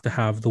 you have to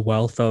have the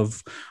wealth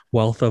of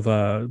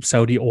a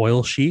Saudi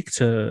oil sheik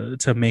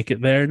to make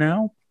it there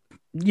now?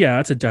 Yeah,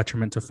 it's a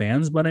detriment to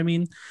fans, but I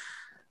mean,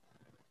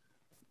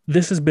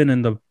 this has been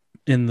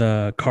in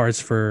the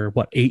cards for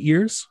what, 8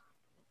 years?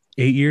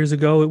 8 years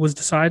ago it was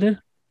decided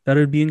that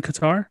it would be in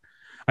Qatar.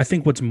 I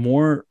think what's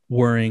more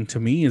worrying to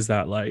me is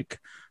that, like,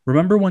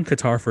 remember when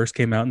Qatar first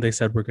came out and they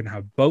said we're going to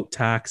have boat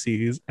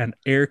taxis and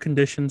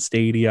air-conditioned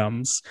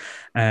stadiums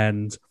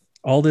and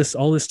all this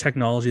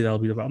technology that'll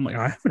be developed? I'm like,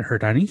 I haven't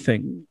heard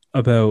anything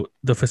about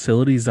the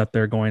facilities that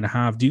they're going to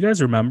have. Do you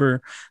guys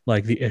remember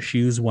like the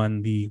issues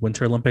when the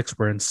Winter Olympics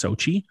were in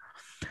Sochi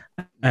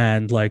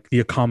and like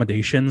the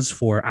accommodations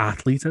for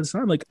athletes and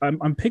stuff? Like,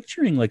 I'm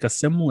picturing like a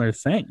similar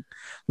thing.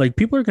 Like,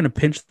 people are going to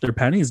pinch their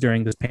pennies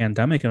during this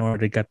pandemic in order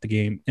to get the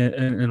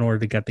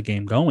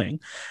game going,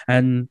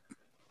 and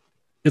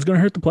it's going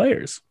to hurt the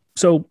players.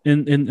 So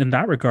in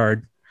that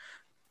regard,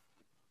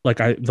 like,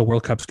 the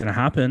World Cup's going to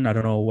happen. I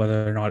don't know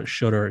whether or not it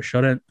should or it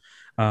shouldn't,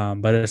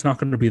 but it's not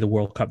going to be the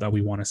World Cup that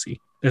we want to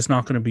see. It's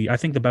not going to be. I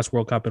think the best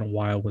World Cup in a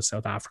while was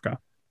South Africa.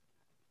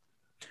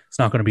 It's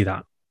not going to be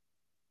that.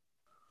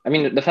 I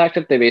mean, the fact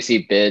that they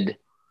basically bid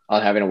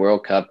on having a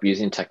World Cup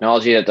using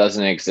technology that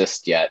doesn't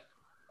exist yet,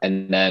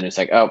 and then it's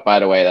like, oh, by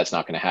the way, that's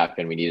not going to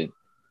happen. We need to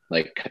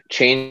like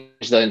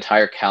change the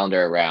entire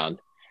calendar around.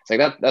 It's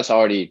like that's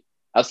already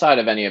outside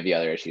of any of the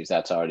other issues,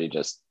 that's already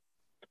just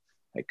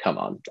like, come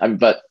on.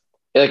 But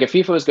like if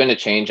FIFA was going to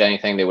change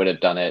anything, they would have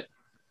done it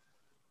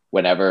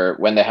when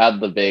they had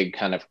the big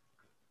kind of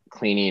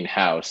cleaning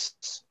house.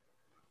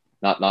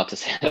 Not to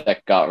say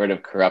that got rid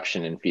of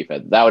corruption in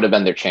FIFA. That would have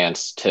been their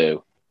chance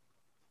to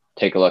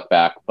take a look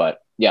back.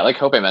 But yeah, like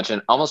Hope I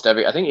mentioned,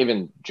 I think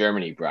even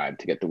Germany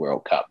bribed to get the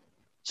World Cup.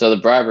 So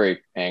the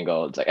bribery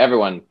angle, it's like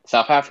everyone,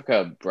 South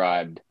Africa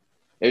bribed.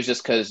 It was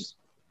just because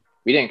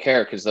we didn't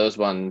care, because those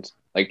ones,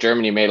 like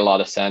Germany, made a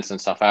lot of sense and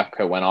South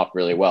Africa went off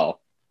really well.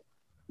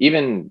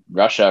 Even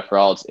Russia, for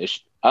all its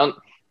issues,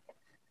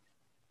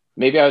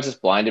 maybe I was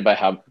just blinded by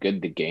how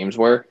good the games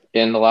were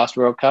in the last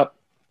World Cup.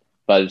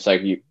 But it's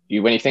like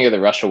you when you think of the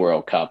Russia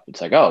World Cup,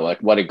 it's like, oh, like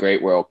what a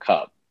great World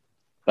Cup.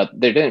 But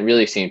there didn't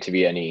really seem to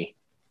be any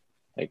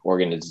like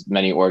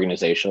many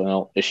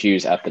organizational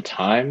issues at the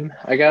time,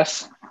 I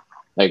guess.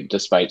 Like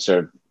despite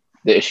sort of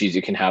the issues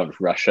you can have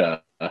with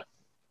Russia,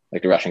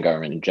 like the Russian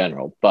government in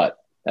general. But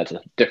that's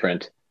a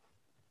different.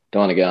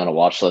 Don't want to get on a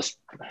watch list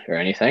or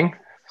anything.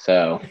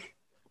 So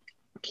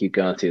keep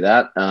going through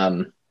that.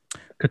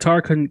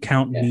 Qatar couldn't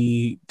count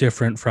me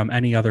different from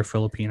any other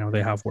Filipino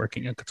they have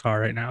working in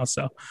Qatar right now,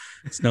 so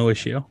it's no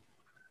issue.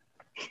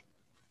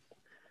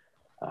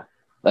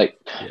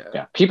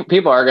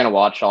 People are going to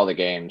watch all the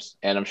games,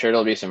 and I'm sure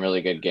there'll be some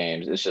really good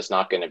games. It's just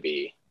not going to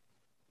be.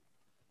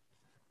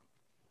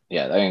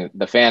 Yeah, I mean,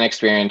 the fan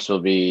experience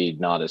will be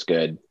not as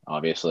good,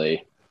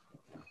 obviously,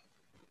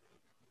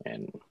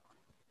 and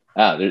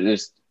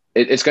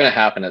it's going to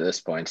happen at this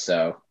point.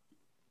 So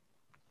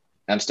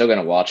I'm still going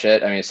to watch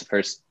it. I mean, it's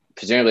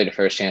presumably the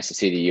first chance to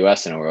see the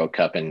U.S. in a World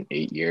Cup in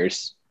 8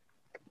 years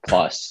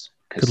plus,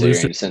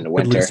 considering it's in the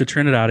winter. Could lose to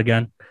Trinidad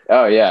again.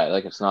 Oh yeah,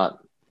 like it's not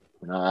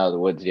out of the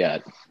woods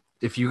yet.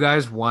 If you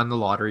guys won the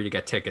lottery to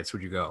get tickets,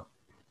 would you go?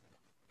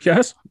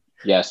 Yes.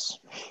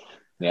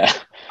 Yeah.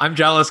 I'm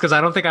jealous because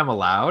I don't think I'm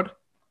allowed,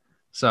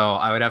 so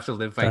I would have to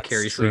live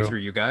vicariously through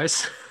you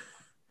guys.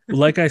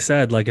 Like I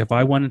said, like if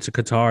I went into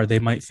Qatar, they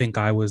might think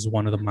I was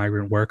one of the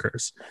migrant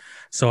workers,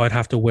 so I'd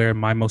have to wear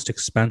my most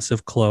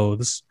expensive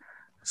clothes,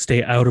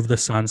 stay out of the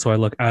sun so I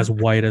look as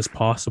white as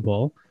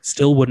possible.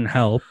 Still wouldn't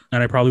help,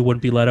 and I probably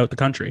wouldn't be let out the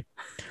country.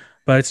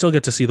 But I'd still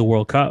get to see the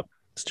World Cup.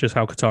 It's just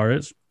how Qatar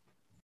is.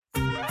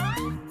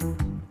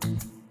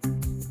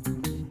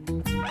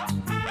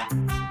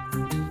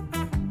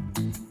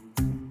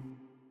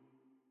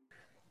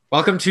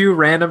 Welcome to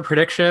Random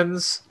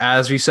Predictions.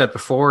 As we said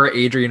before,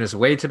 Adrian is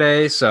away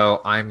today, so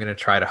I'm going to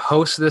try to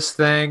host this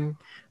thing.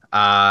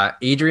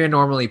 Adrian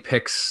normally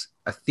picks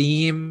a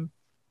theme,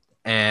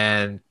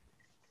 and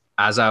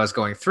as I was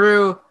going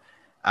through,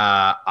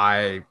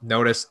 I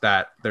noticed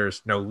that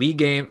there's no league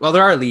game. Well,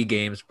 there are league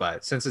games,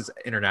 but since it's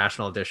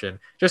international edition,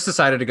 just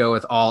decided to go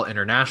with all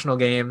international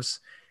games.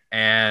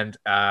 And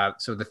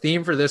so the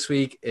theme for this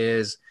week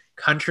is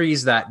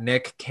countries that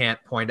Nick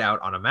can't point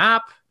out on a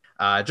map.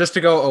 Just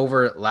to go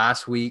over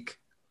last week,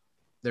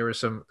 there were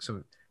some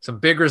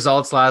big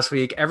results last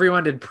week.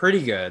 Everyone did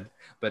pretty good,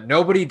 but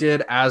nobody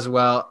did as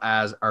well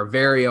as our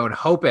very own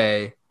Hope,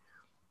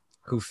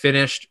 who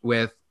finished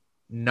with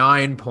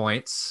 9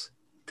 points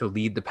to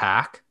lead the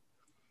pack.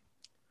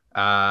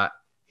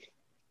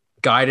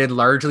 Guided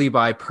largely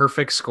by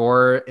perfect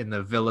score in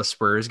the Villa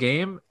Spurs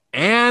game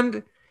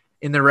and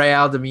in the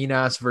Real de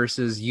Minas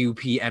versus UP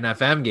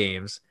NFM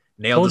games.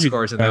 Nailed the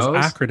scores in those.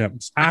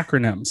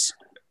 Acronyms.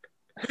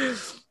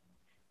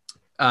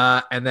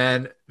 And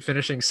then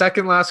finishing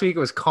second last week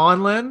was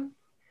Conlon.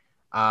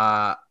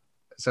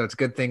 So it's a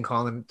good thing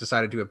Conlon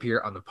decided to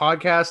appear on the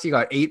podcast. He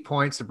got 8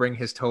 points to bring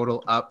his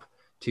total up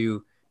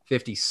to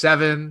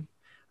 57,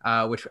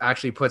 which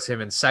actually puts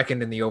him in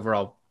second in the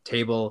overall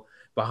table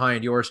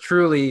behind yours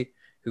truly,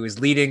 who is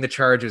leading the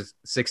charge with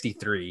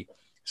 63.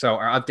 So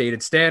our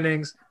updated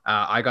standings,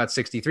 I got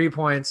 63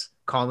 points,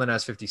 Conlon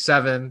has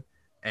 57,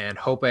 and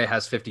Hope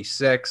has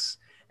 56.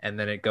 And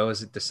then it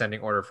goes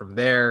descending order from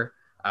there,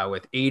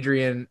 with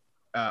Adrian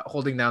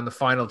holding down the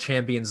final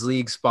Champions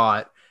League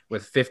spot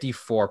with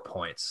 54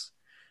 points.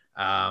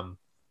 So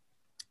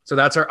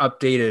that's our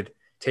updated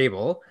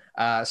table.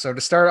 So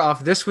to start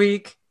off this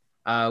week,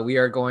 we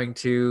are going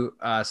to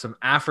some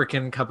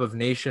African Cup of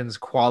Nations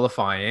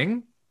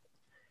qualifying.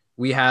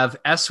 We have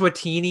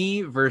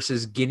Eswatini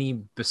versus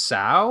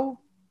Guinea-Bissau.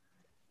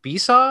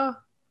 Bissau?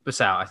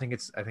 I think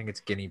it's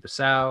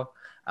Guinea-Bissau.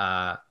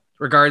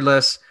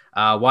 Regardless,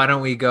 why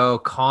don't we go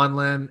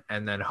Conlon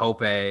and then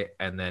Hope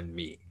and then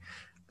me?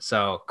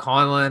 So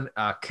Conlon,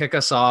 kick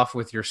us off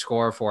with your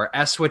score for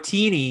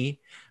Eswatini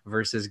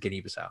versus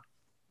Guinea-Bissau.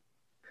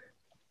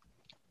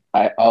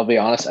 I'll be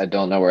honest, I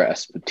don't know where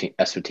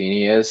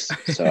Eswatini is,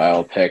 so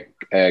I'll pick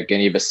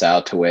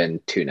Guinea-Bissau to win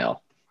 2-0.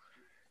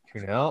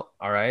 2-0.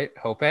 All right,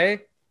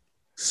 Hope.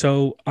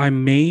 So I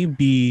may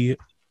be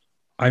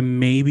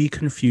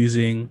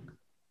confusing.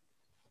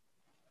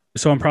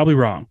 So I'm probably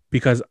wrong,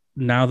 because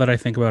now that I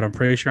think about it, I'm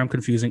pretty sure I'm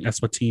confusing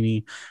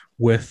Eswatini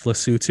with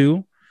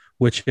Lesotho,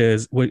 which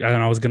is, and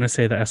I was going to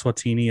say that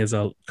Eswatini is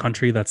a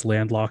country that's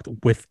landlocked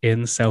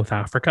within South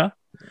Africa.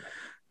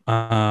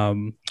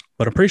 But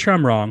but I'm pretty sure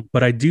I'm wrong.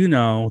 But I do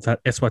know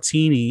that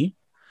Eswatini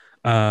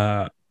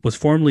was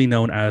formerly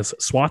known as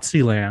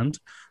Swaziland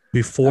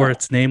before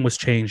its name was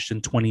changed in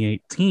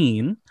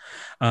 2018.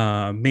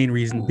 Main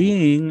reason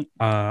being,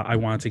 I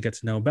wanted to get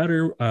to know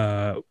better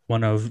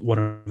one of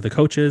the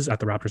coaches at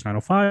the Raptors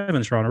 905 and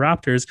the Toronto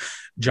Raptors,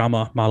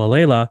 Jama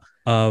Malalela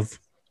of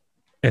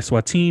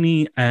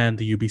Eswatini and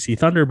the UBC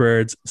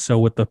Thunderbirds. So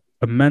with the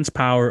immense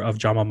power of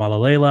Jama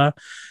Malalela,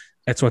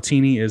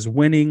 Eswatini is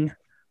winning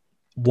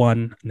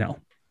 1-0.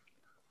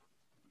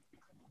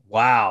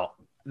 Wow.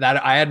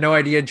 That I had no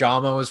idea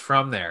Jama was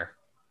from there.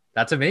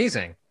 That's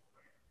amazing.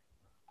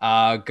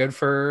 Good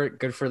for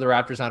the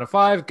Raptors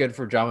 905. Good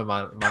for Jama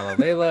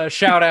Malalela.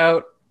 Shout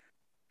out.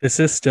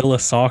 This is still a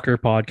soccer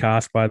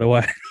podcast, by the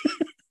way.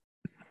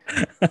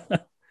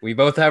 We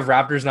both have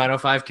Raptors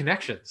 905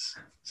 connections.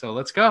 So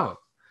let's go.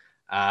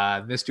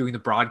 Miss doing the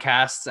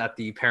broadcasts at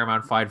the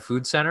Paramount Fried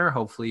Food Center.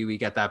 Hopefully we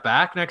get that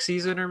back next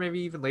season or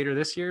maybe even later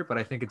this year, but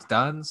I think it's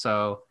done.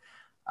 So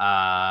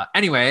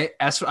anyway,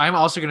 I'm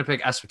also going to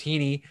pick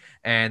Eswatini,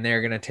 and they're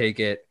going to take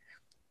it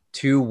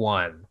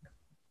 2-1.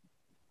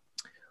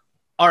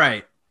 All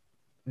right.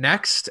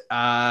 Next,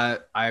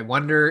 I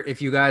wonder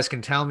if you guys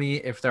can tell me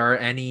if there are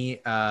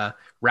any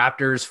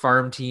Raptors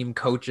farm team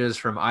coaches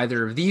from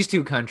either of these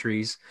two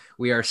countries.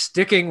 We are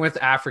sticking with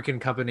African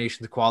Cup of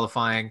Nations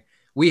qualifying.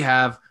 We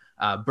have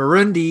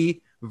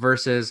Burundi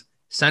versus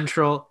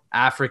Central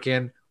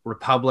African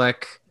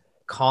Republic.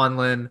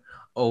 Conlon,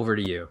 over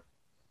to you.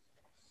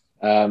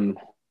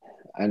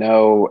 I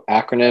know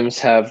acronyms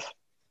have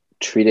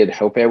treated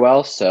Hope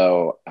well,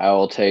 so I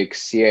will take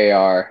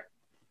CAR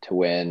to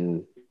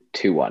win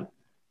 2-1.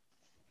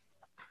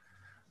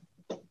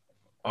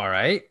 All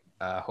right.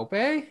 Hope?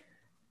 I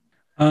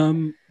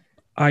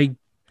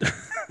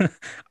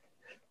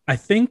I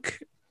think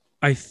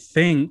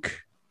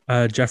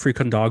Jeffrey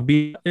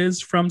Kondogbia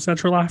is from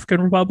Central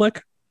African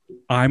Republic.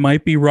 I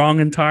might be wrong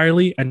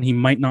entirely, and he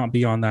might not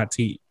be on that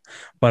team.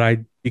 But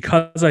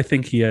because I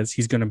think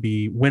he's going to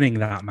be winning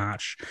that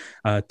match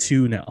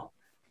 2-0.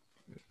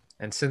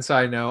 And since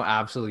I know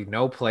absolutely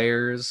no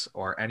players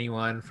or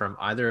anyone from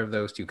either of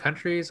those two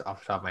countries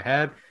off the top of my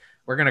head,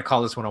 we're going to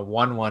call this one a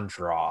 1-1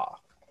 draw.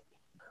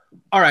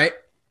 All right.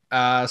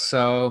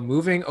 So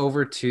moving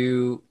over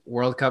to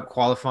World Cup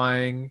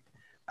qualifying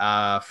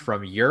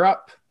from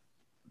Europe.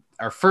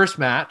 Our first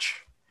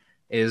match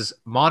is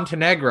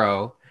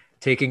Montenegro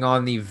taking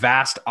on the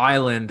vast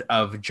island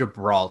of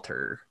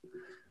Gibraltar.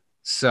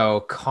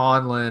 So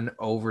Conlon,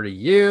 over to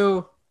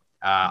you.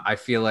 I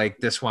feel like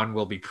this one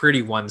will be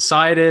pretty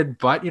one-sided,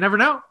 but you never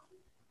know.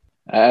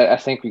 I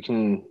think we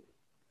can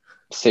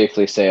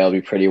safely say I'll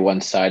be pretty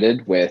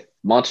one-sided with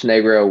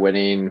Montenegro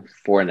winning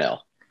 4-0.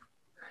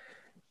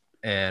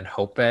 And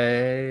Hope?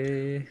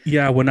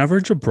 Yeah,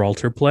 whenever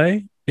Gibraltar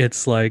play,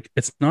 it's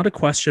not a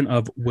question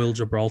of will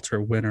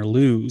Gibraltar win or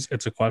lose.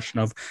 It's a question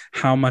of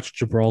how much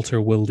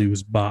Gibraltar will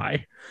lose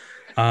by.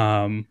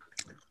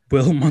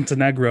 Will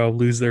Montenegro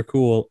lose their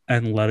cool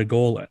and let a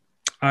goal in?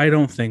 I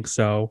don't think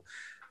so.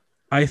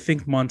 I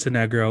think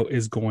Montenegro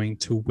is going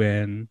to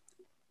win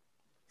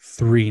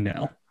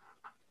 3-0.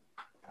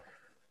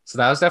 So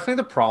that was definitely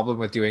the problem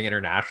with doing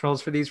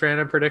internationals for these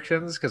random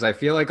predictions, because I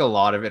feel like a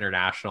lot of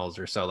internationals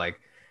are so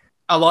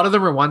a lot of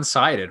them are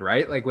one-sided,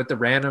 right? Like with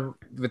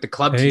the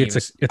club teams,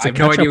 it's I a have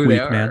no idea who they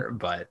week, are, man.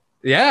 but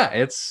yeah,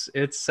 it's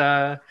get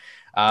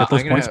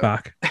those points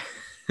back.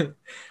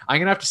 I'm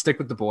gonna have to stick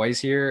with the boys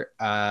here.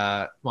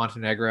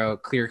 Montenegro,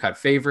 clear-cut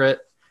favorite,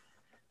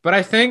 but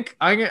I think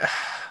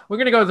we're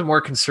gonna go with the more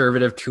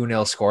conservative 2-0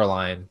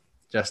 scoreline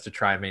just to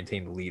try and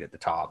maintain the lead at the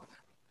top.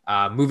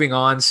 Moving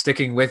on,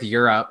 sticking with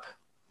Europe,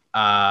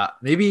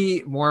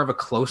 maybe more of a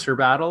closer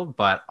battle,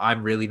 but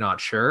I'm really not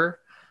sure.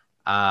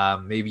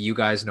 Maybe you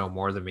guys know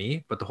more than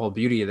me, but the whole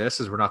beauty of this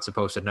is we're not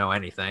supposed to know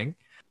anything.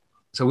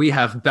 So we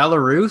have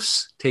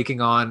Belarus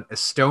taking on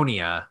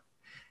Estonia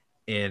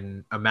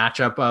in a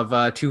matchup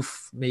of two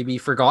maybe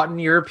forgotten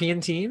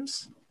European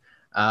teams.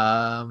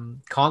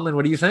 Conlon,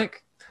 what do you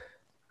think?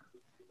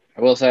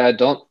 I will say I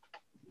don't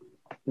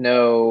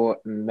know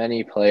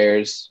many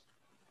players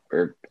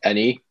or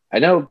any. I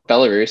know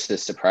Belarus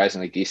is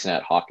surprisingly decent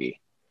at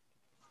hockey,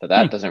 but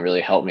that doesn't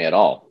really help me at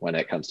all when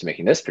it comes to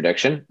making this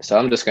prediction. So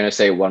I'm just going to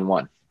say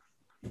 1-1.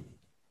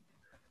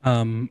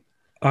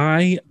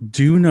 I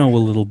do know a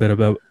little bit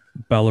about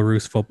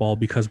Belarus football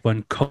because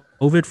when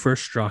COVID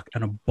first struck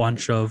and a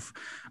bunch of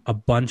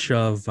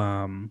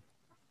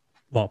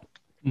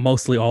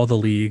mostly all the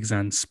leagues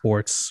and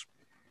sports,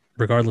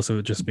 regardless of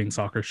it just being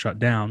soccer, shut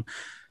down,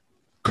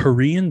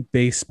 Korean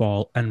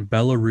baseball and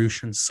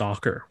Belarusian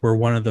soccer were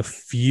one of the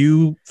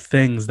few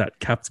things that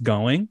kept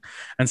going.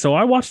 And so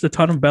I watched a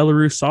ton of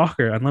Belarus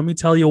soccer, and let me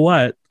tell you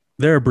what,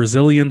 there are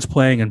Brazilians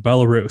playing in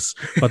Belarus,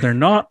 but they're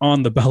not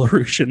on the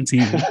Belarusian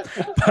team.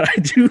 But I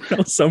do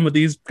know some of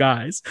these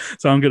guys.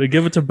 So I'm going to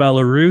give it to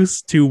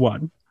Belarus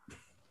 2-1.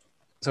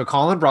 So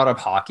Colin brought up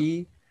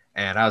hockey,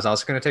 and I was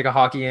also going to take a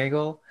hockey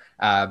angle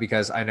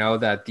because I know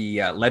that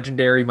the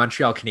legendary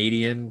Montreal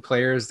Canadian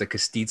players, the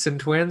Kostitsyn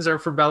twins, are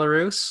from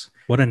Belarus.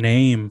 What a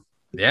name.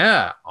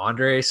 Yeah,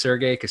 Andre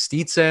Sergei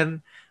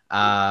Kostitsyn.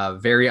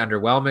 Very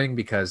underwhelming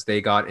because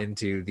they got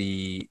into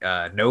the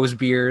nose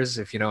beers,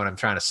 if you know what I'm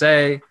trying to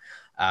say.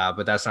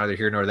 But that's neither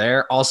here nor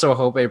there. Also,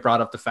 Hope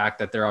brought up the fact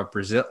that there are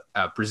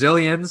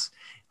Brazilians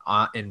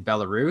in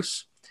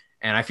Belarus.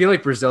 And I feel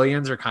like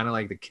Brazilians are kind of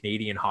like the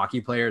Canadian hockey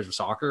players of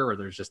soccer, where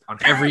there's just on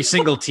every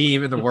single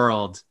team in the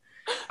world,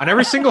 on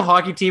every single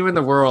hockey team in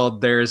the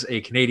world, there's a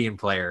Canadian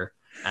player.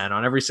 And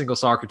on every single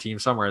soccer team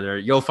somewhere there,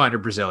 you'll find a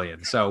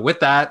Brazilian. So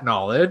with that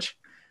knowledge,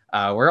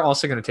 we're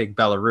also going to take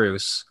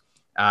Belarus.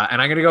 And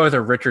I'm going to go with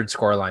a Richard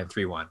scoreline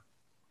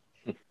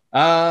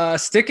 3-1.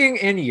 Sticking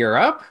in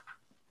Europe,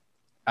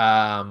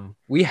 we're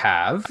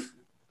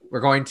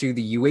going to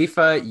the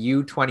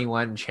UEFA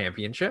U21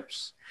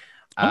 championships.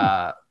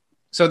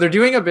 So they're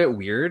doing a bit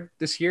weird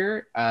this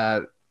year.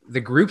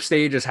 The group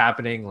stage is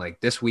happening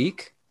like this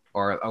week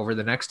or over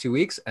the next 2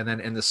 weeks. And then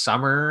in the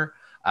summer,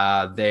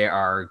 they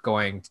are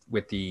going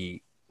with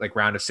the like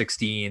round of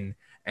 16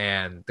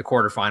 and the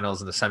quarterfinals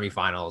and the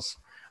semifinals.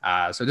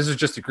 So this is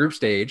just a group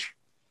stage.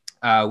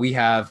 We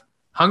have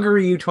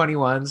Hungary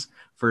U21s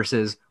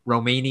versus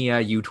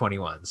Romania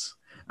U21s.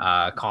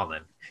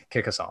 Colin,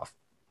 kick us off.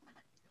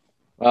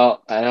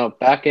 Well, I know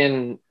back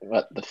in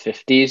the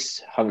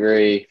 50s,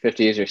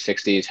 50s or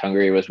 60s,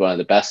 Hungary was one of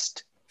the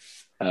best,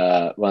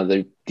 one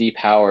of the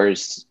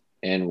powers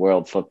in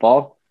world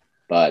football.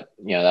 But,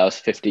 that was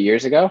 50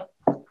 years ago.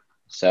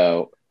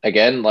 So,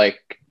 again,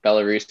 like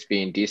Belarus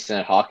being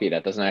decent at hockey,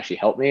 that doesn't actually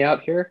help me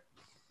out here.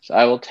 So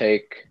I will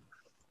take...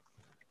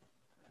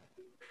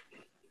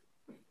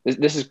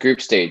 This is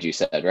group stage, you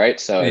said, right?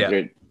 So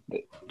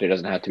there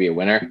doesn't have to be a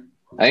winner.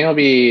 I think it'll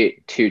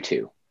be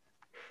 2-2.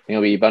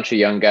 It'll be a bunch of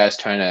young guys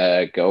trying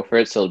to go for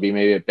it, so it'll be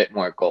maybe a bit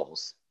more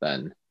goals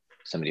than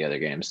some of the other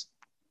games.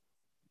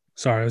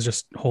 Sorry, I was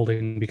just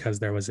holding because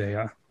there was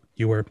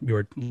you were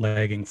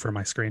lagging for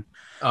my screen.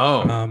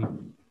 Oh,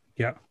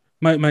 yeah,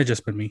 might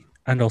just been me,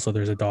 and also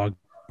there's a dog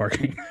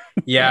barking.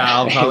 Yeah,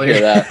 I'll probably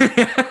hear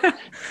that.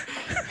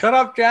 Shut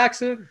up,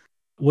 Jackson.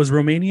 Was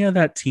Romania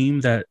that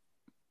team that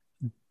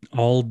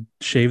all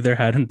shaved their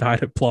head and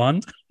dyed it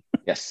blonde?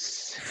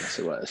 Yes,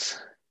 it was.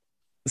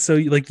 So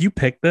you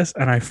picked this,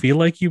 and I feel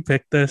like you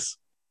picked this.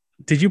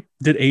 Did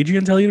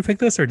Adrian tell you to pick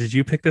this, or did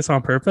you pick this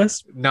on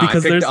purpose? No,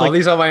 because I picked all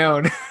these on my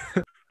own.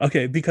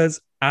 Okay, because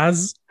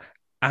as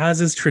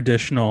is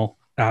traditional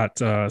at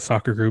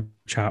soccer group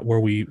chat, where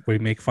we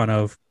make fun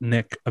of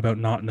Nick about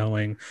not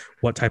knowing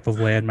what type of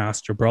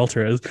landmass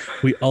Gibraltar is,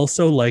 we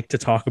also like to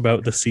talk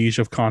about the siege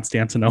of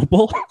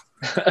Constantinople.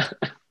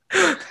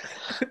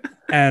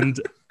 And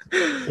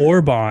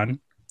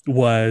Orban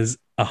was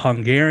a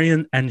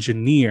Hungarian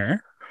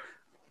engineer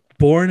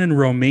born in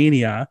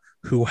Romania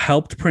who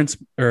helped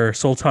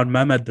Sultan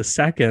Mehmed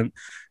II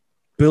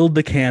build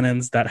the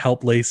cannons that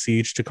helped lay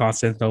siege to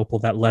Constantinople,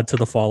 that led to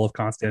the fall of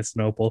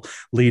Constantinople,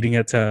 leading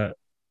to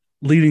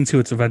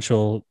its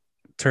eventual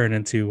turn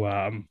into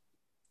what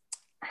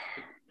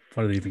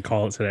do they even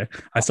call it today?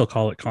 I still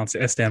call it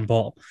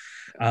Istanbul.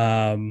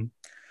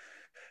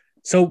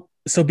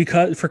 So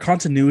because for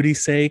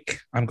continuity's sake,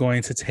 I'm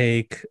going to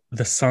take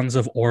the sons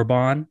of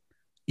Orban,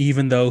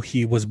 even though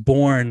he was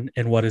born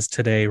in what is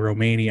today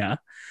Romania.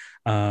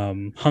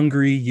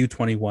 Hungary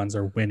U21s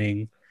are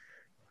winning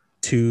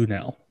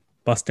 2-0.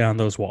 Bust down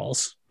those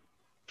walls.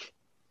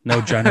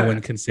 No genuine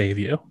can save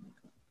you.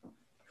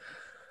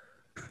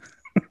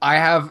 I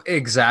have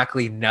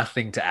exactly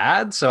nothing to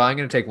add, so I'm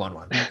going to take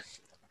 1-1.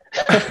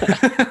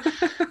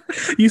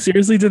 You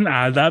seriously didn't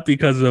add that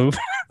because of...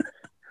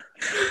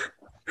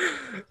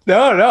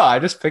 No, I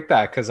just picked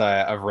that because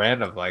I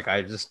random. Like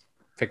I just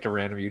picked a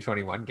random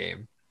U21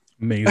 game.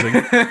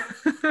 Amazing.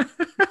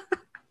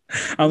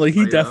 I'm like,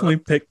 he definitely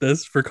picked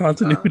this for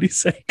continuity's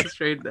sake.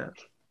 Straight down.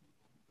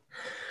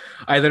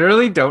 I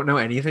literally don't know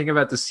anything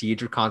about the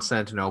siege of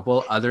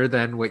Constantinople other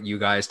than what you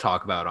guys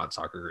talk about on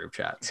soccer group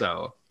chat.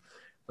 So,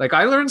 like,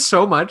 I learned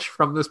so much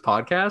from this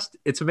podcast.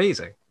 It's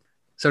amazing.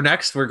 So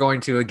next, we're going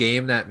to a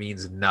game that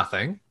means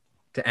nothing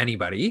to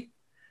anybody.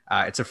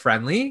 It's a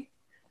friendly.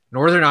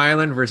 Northern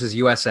Ireland versus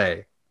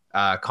USA.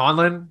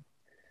 Conlon?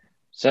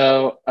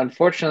 So,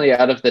 unfortunately,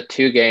 out of the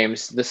two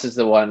games, this is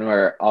the one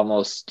where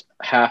almost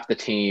half the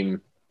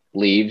team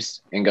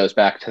leaves and goes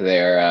back to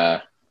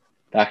their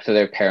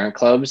parent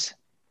clubs.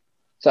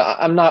 So,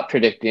 I'm not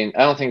predicting. I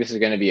don't think this is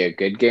going to be a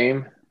good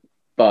game,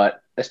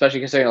 but especially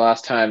considering the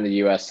last time the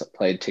US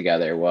played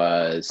together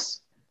was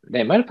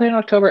they might have played in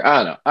October. I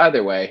don't know.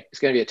 Either way, it's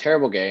going to be a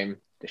terrible game.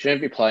 They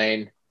shouldn't be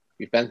playing.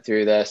 We've been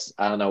through this.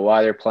 I don't know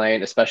why they're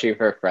playing, especially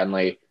for a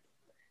friendly.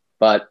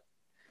 But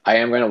I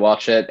am going to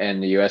watch it,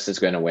 and the U.S. is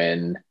going to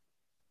win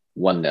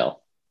 1-0.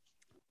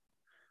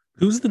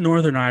 Who's the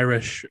Northern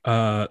Irish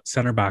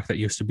center back that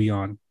used to be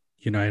on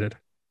United?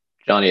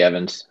 Johnny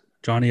Evans.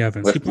 Johnny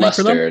Evans. With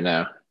Leicester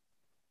now.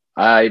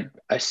 I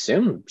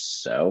assume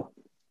so.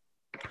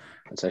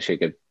 That's actually a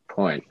good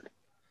point.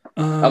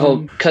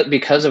 Although,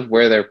 because of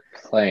where they're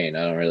playing,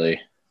 I don't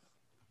really...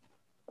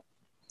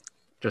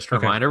 Just a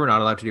reminder, we're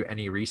not allowed to do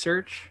any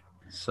research.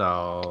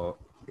 So,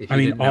 if you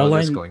didn't know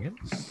this going in...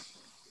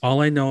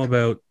 All I know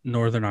about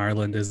Northern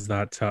Ireland is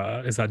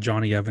that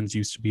Johnny Evans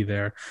used to be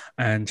there,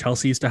 and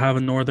Chelsea used to have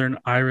a Northern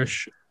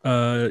Irish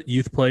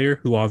youth player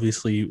who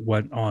obviously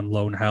went on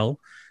loan hell,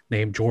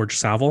 named George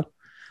Saville.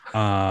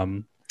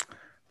 Um,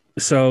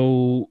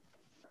 so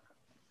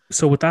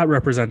with that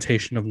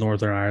representation of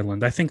Northern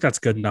Ireland, I think that's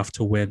good enough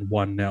to win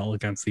 1-0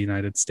 against the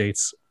United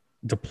States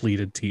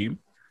depleted team.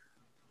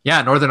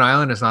 Yeah, Northern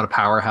Ireland is not a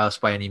powerhouse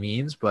by any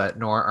means, but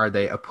nor are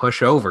they a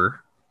pushover.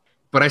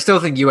 But I still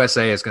think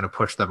USA is going to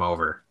push them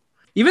over.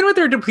 Even with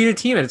their depleted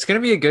team, it's going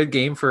to be a good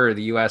game for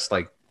the US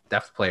like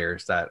depth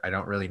players that I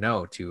don't really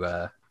know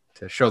to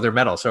show their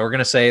mettle. So we're going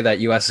to say that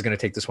US is going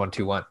to take this one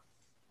 2-1.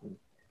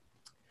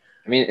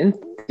 I mean, in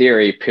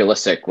theory,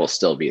 Pulisic will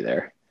still be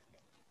there.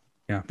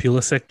 Yeah,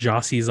 Pulisic,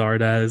 Jossie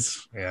Zardes,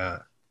 Yeah.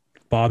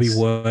 Bobby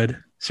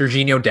Wood.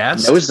 Serginho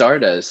Dest? No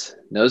Zardes.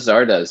 No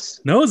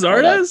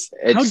Zardes?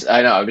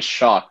 I know. I was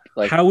shocked.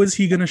 Like, how is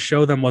he going to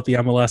show them what the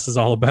MLS is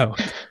all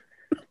about?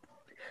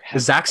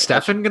 Is Zach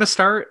Steffen going to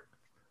start?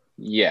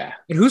 Yeah.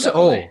 And who's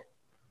definitely.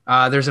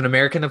 there's an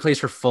American that plays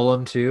for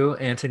Fulham too,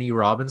 Anthony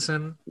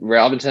Robinson.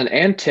 Robinson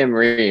and Tim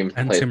Ream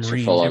And plays Tim for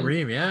Ream. Fulham. Tim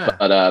Ream, yeah.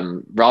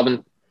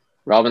 But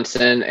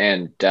Robinson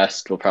and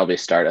Dest will probably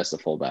start as the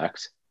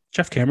fullbacks.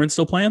 Jeff Cameron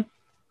still playing?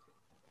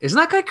 Isn't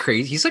that guy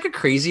crazy? He's like a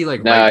crazy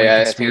like No, right-wing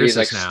yeah, I think he's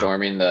like conspiracist now.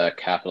 storming the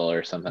Capitol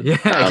or something. Yeah,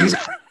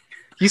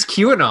 he's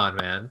QAnon,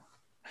 man.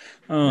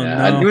 Oh,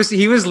 Yeah, no.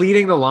 He was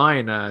leading the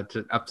line up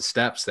the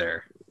steps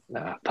there.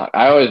 Nah,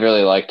 I always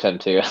really liked him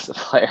too as a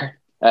player.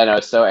 And I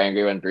was so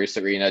angry when Bruce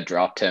Arena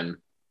dropped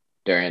him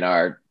during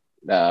our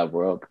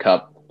World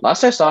Cup.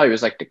 Last I saw, he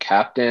was like the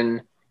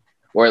captain,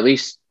 or at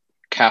least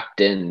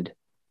captained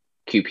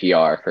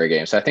QPR for a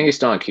game. So I think he's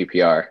still on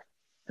QPR.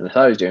 And I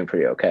thought he was doing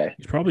pretty okay.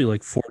 He's probably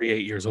like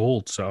 48 years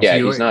old. So Yeah,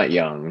 he's not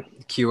young.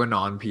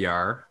 QAnon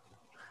PR.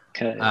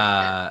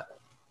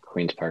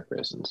 Queen's Park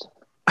Prisons.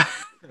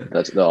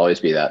 They'll always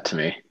be that to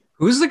me.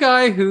 Who's the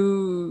guy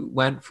who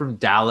went from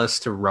Dallas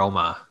to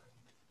Roma?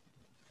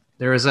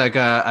 There was like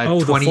a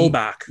 20 the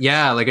fullback.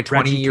 Yeah, like a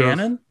 20 Reggie year.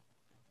 Cannon?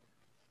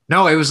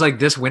 No, it was like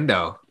this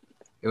window.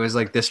 It was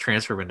like this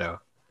transfer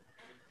window.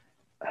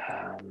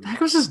 What the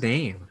heck was his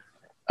name?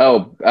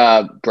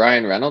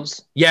 Brian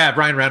Reynolds. Yeah,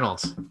 Brian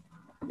Reynolds.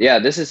 Yeah,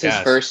 this is his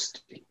Yes.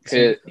 first.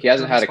 Is He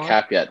hasn't had a spot?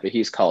 cap yet, but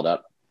he's called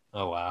up.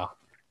 Oh wow.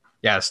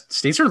 Yeah,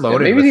 states are Yeah,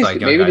 loaded maybe with these,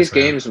 like young maybe guys, these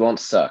man. games won't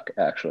suck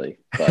actually,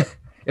 but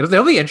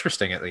They'll be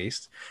interesting at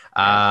least.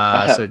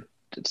 So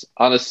it's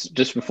honest.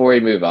 Just before we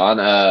move on,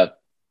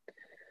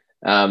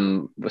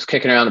 was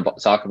kicking around the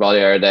soccer ball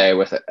the other day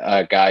with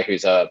a guy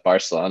who's a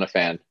Barcelona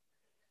fan.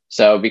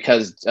 So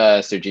because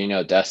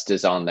Serginho Dest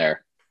is on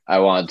there, I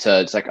wanted to.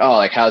 It's like, oh,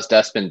 like how's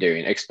Dest been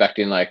doing?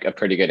 Expecting like a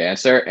pretty good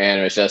answer, and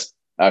it was just,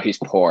 oh, he's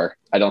poor.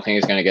 I don't think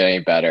he's going to get any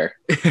better.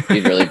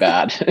 He's really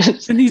bad.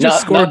 Didn't he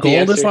just score a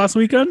goal this last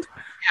weekend?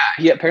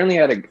 He apparently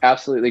had an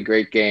absolutely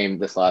great game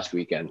this last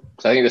weekend.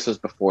 So I think this was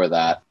before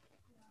that.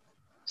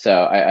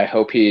 So I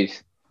hope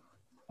he's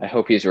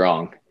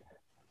wrong.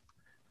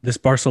 This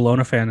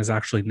Barcelona fan is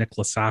actually Nick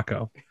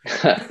Lasacco.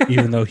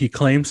 Even though he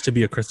claims to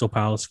be a Crystal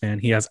Palace fan,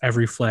 he has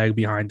every flag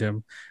behind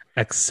him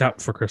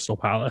except for Crystal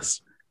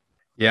Palace.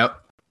 Yep.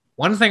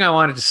 One thing I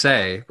wanted to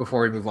say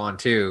before we move on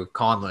to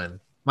Conlon,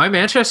 my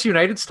Manchester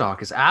United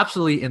stock is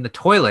absolutely in the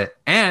toilet.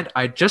 And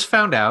I just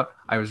found out,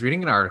 I was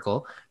reading an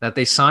article, that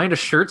they signed a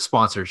shirt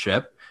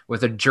sponsorship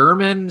with a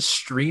German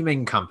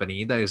streaming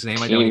company that whose name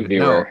I don't even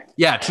know.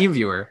 Yeah,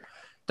 TeamViewer.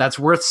 That's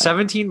worth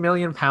 17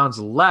 million pounds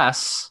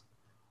less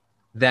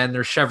than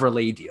their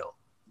Chevrolet deal.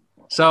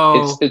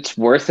 So it's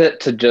worth it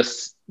to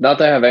just, not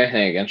that I have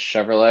anything against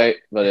Chevrolet,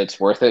 but it's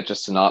worth it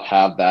just to not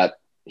have that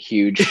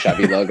huge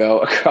Chevy logo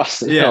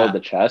across the middle of the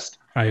chest.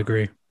 I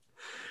agree.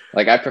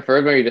 Like I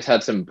preferred when you just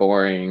had some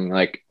boring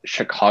like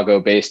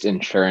Chicago-based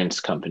insurance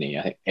company,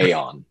 I think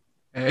Aon.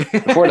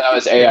 Before that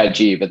was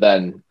AIG, but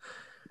then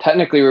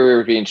technically we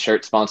were being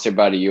shirt sponsored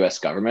by the U.S.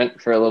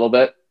 government for a little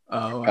bit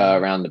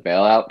around the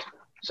bailout.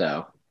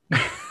 So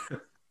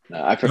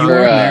I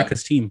prefer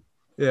America's team.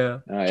 Yeah.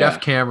 Oh, Jeff yeah.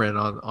 Cameron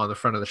on the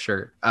front of the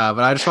shirt. But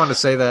I just wanted to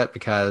say that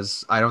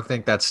because I don't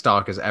think that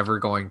stock is ever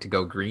going to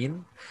go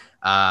green.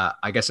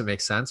 I guess it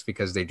makes sense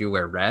because they do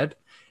wear red.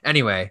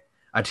 Anyway,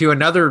 to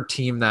another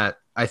team that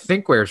I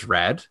think wears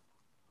red,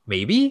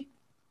 maybe.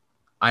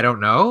 I don't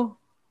know.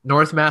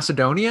 North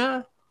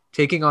Macedonia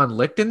taking on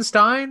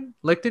Liechtenstein.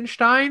 In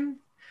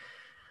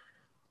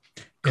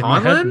my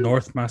head,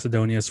 North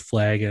Macedonia's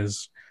flag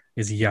is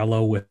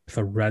yellow with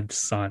a red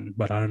sun,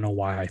 but I don't know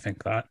why I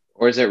think that.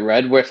 Or is it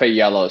red with a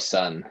yellow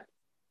sun?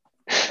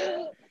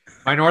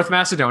 My North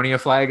Macedonia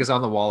flag is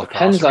on the wall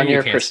across. Depends from on me.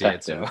 your You can't see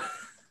it, perspective.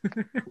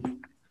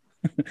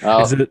 so.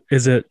 Oh,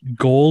 Is it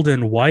gold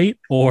and white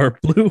or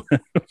blue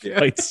and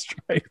white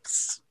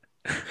stripes?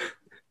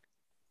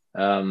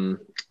 So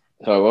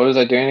what was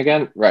I doing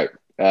again? Right.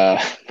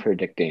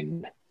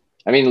 Predicting.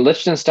 I mean,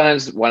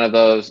 Liechtenstein's one of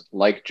those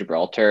like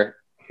Gibraltar,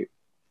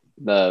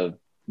 the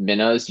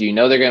minnows, you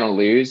know they're going to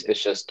lose.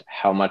 It's just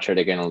how much are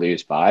they going to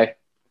lose by?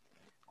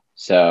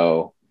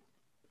 So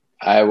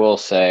I will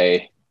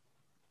say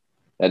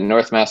that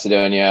North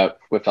Macedonia,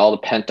 with all the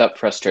pent-up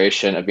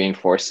frustration of being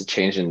forced to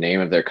change the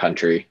name of their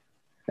country,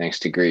 thanks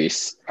to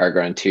Greece, are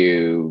going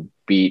to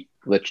beat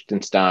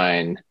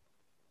Liechtenstein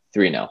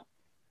 3-0.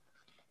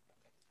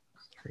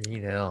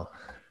 3-0.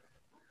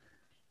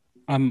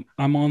 I'm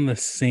on the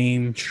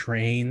same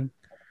train,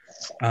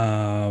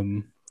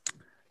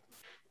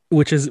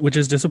 which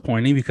is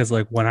disappointing because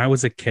like when I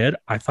was a kid,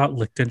 I thought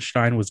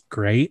Liechtenstein was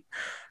great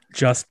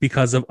just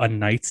because of A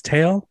Knight's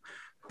Tale,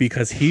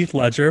 because Heath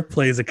Ledger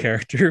plays a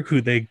character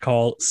who they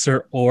call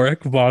Sir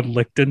Auric von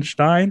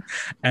Liechtenstein,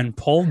 and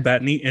Paul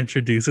Bettany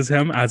introduces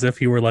him as if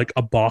he were like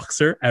a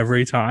boxer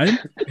every time.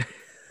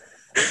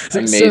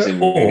 Amazing Sir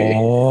movie.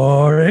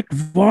 Auric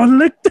von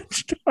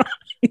Liechtenstein.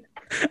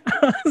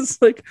 I was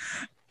like,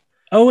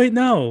 oh wait,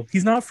 no,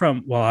 he's not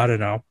from. Well, I don't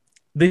know.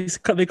 They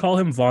call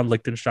him von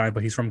Liechtenstein,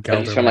 but he's from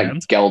Gelderland. He's from like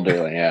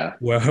Gelderland, yeah.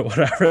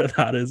 Whatever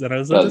that is. And I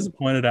was so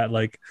disappointed at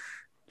like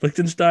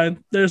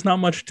Liechtenstein. There's not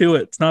much to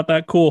it. It's not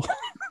that cool.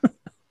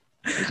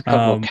 A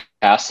couple of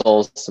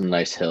castles, some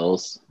nice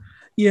hills.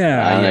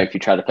 Yeah. I don't know if you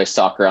tried to play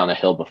soccer on a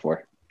hill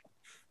before.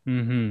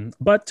 Mm-hmm.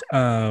 But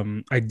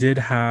I did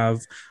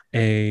have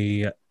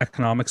a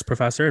economics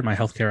professor in my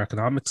healthcare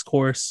economics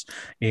course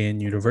in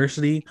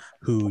university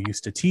who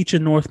used to teach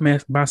in North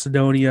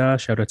Macedonia.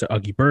 Shout out to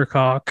Uggy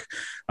Burcock.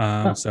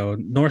 So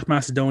North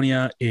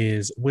Macedonia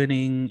is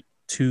winning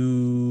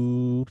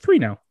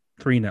 3-0.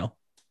 3-0.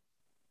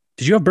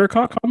 Did you have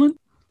Burcock, Conlon?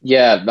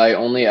 Yeah, my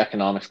only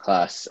economics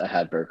class I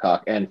had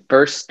Burcock. And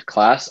first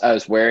class, I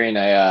was wearing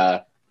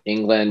a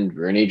England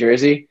Rooney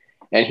jersey,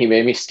 and he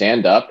made me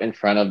stand up in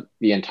front of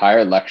the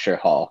entire lecture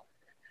hall.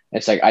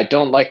 It's like, I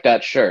don't like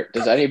that shirt.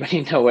 Does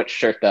anybody know what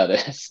shirt that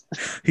is?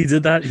 He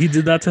did that. He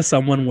did that to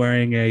someone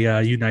wearing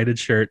a United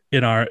shirt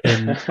in our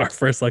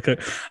first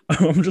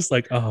I'm just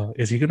like, oh,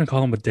 is he gonna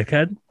call him a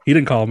dickhead? He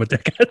didn't call him a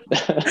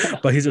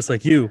dickhead, but he's just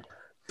like, you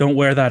don't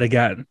wear that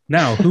again.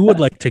 Now, who would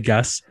like to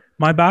guess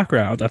my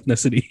background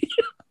ethnicity?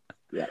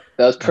 Yeah,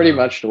 that was pretty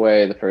much the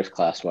way the first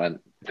class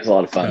went. It was a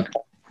lot of fun.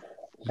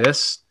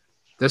 This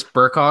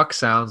Burcock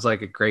sounds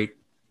like a great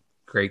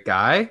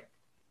guy.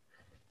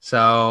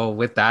 So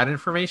with that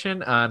information,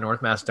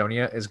 North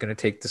Macedonia is going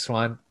to take this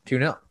one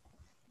 2-0.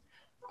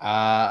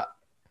 All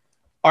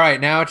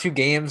right, now 2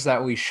 games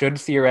that we should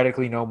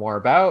theoretically know more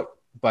about,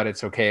 but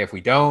it's okay if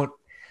we don't.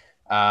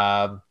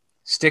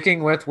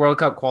 Sticking with World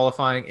Cup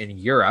qualifying in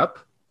Europe,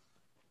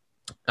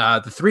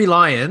 the 3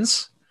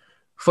 Lions,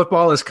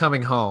 football is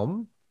coming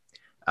home,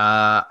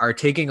 are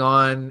taking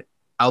on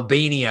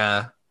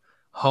Albania,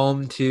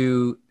 home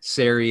to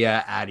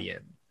Seria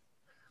Addin.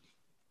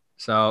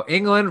 So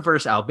England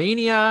versus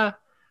Albania.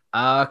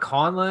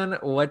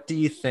 Conlon, what do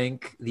you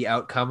think the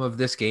outcome of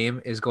this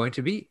game is going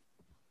to be?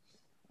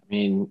 I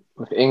mean,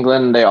 with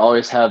England, they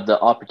always have the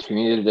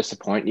opportunity to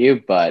disappoint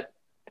you, but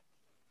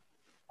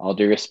all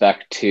due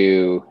respect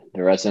to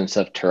the residents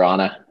of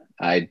Tirana,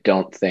 I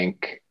don't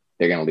think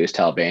they're going to lose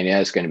to Albania.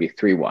 It's going to be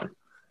 3-1.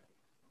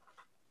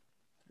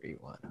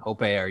 3-1.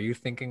 Hope, are you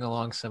thinking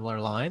along similar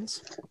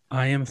lines?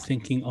 I am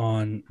thinking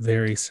on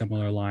very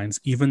similar lines,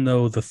 even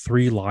though the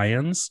 3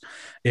 Lions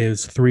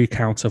is 3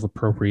 counts of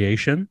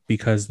appropriation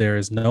because there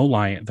are no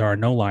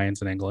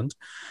Lions in England.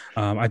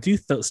 I do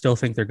still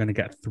think they're going to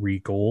get 3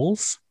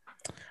 goals.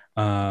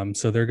 So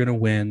they're going to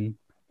win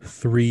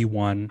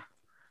 3-1,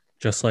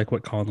 just like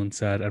what Conlon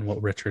said and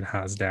what Richard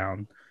has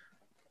down.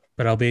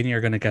 But Albania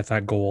are going to get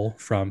that goal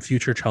from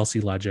future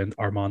Chelsea legend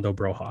Armando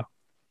Broja.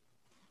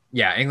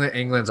 Yeah,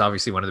 England's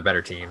obviously one of the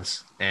better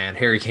teams, and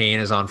Harry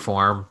Kane is on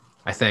form,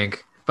 I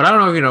think. But I don't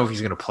know if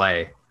he's going to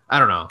play. I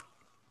don't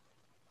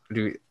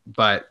know.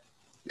 But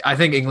I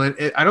think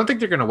England. I don't think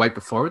they're going to wipe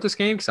the floor with this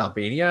game because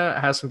Albania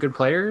has some good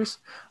players.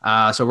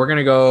 So we're going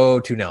to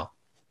go 2-0. I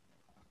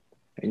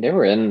mean, they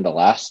were in the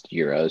last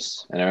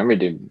Euros, and I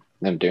remember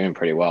them doing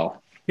pretty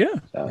well. Yeah.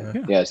 So,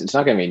 yeah, it's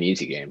not going to be an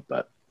easy game,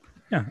 but.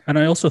 Yeah, and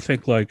I also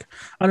think I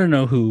don't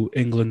know who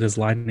England is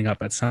lining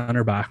up at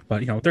center back,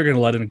 but they're going to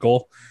let in a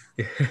goal.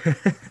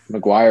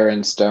 Maguire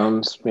and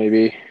Stones,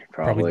 maybe.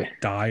 Probably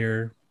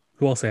Dyer.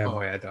 Who else?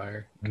 Oh yeah,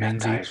 Dyer.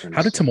 Mingzi.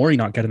 How did Tomori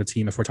not get in the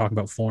team if we're talking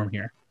about form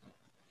here?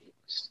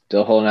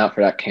 Still holding out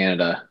for that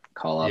Canada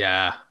call up.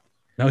 Yeah.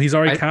 No, he's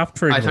already capped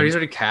for England. I thought he's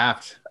already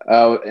capped.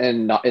 Oh,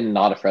 and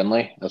not a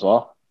friendly as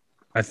well.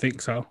 I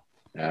think so.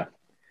 Yeah.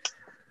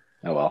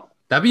 Oh well.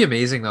 That'd be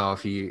amazing though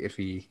if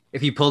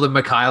he pulled a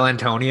Mikhail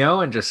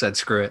Antonio and just said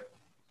screw it.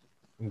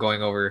 I'm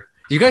going over.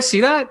 Do you guys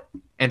see that?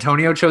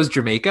 Antonio chose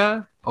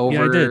Jamaica over.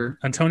 Yeah, I did.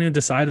 Antonio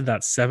decided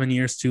that 7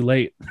 years too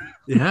late.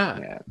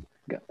 Yeah.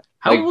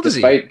 How old is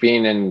he? Despite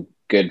being in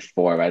good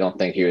form, I don't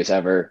think he was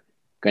ever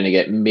going to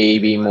get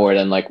maybe more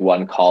than like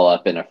 1 call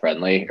up in a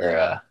friendly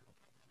or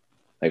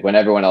like when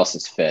everyone else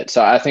is fit.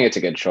 So I think it's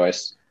a good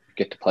choice.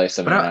 Get to play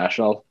some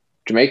international.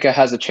 Jamaica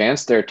has a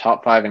chance. They're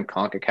top 5 in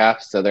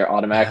CONCACAF, so they're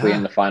automatically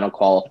in the final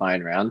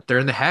qualifying round. They're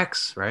in the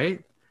Hex,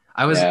 right?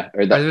 Or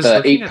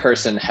the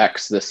 8-person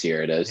Hex this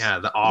year it is. Yeah,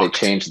 the Oct. They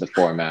changed the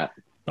format.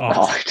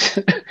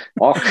 Oct.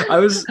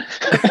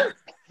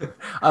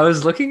 I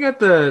was looking at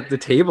the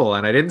table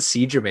and I didn't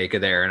see Jamaica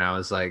there, and I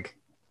was like,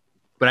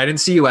 but I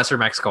didn't see US or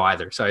Mexico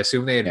either. So I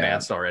assume they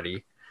advanced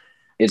already.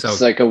 It's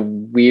So- like a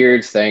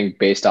weird thing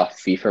based off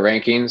FIFA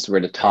rankings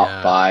where the top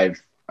Yeah.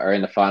 5 are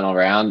in the final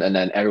round, and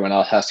then everyone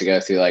else has to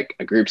go through like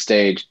a group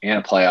stage and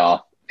a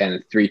playoff,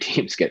 and 3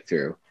 teams get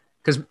through.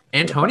 Because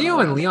Antonio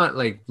and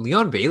round.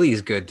 Leon Bailey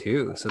is good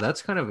too. So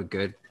that's kind of a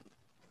good,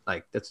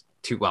 like that's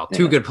two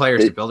Yeah. good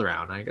players The- to build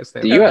around. I guess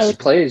The U.S.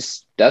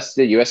 plays. That's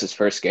the U.S.'s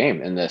first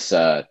game in this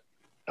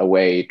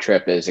away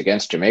trip is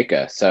against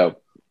Jamaica. So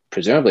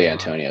presumably Wow.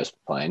 Antonio's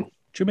playing.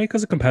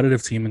 Jamaica's a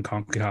competitive team in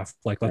CONCACAF.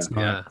 Like let's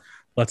not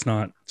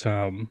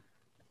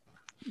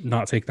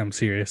not take them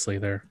seriously.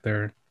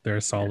 They're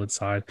a solid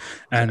side,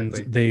 and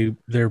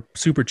they're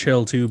super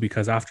chill too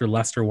because after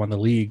Leicester won the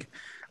league,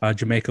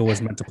 Jamaica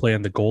was meant to play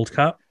in the Gold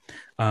Cup.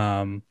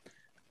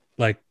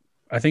 Like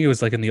I think it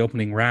was like in the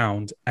opening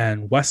round,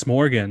 and Wes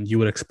Morgan you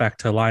would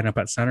expect to line up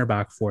at center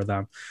back for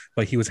them,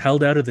 but he was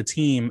held out of the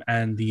team,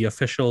 and the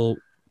official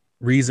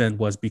reason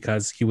was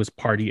because he was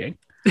partying.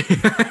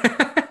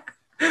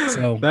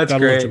 So that's gotta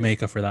great. love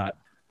Jamaica for that.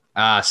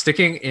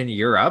 Sticking in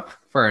Europe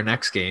for our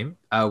next game,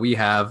 we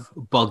have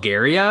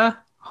Bulgaria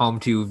home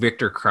to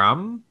Victor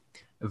Krum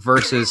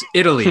versus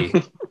Italy.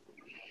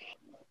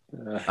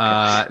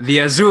 The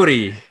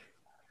Azzurri.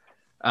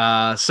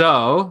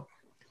 So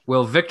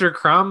will Victor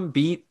Krum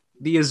beat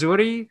the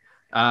Azzurri?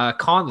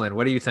 Conlon,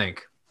 what do you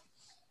think?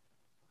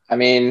 I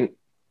mean,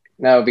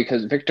 no,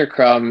 because Victor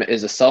Krum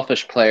is a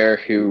selfish player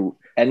who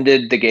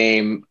ended the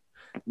game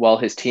while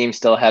his team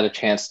still had a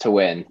chance to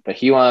win, but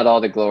he wanted all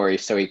the glory,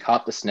 so he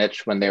caught the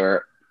snitch when they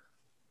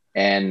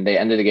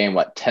ended the game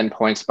 10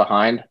 points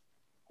behind.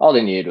 All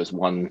they needed was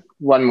one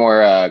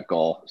more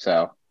goal.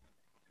 So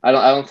I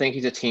don't think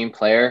he's a team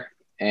player,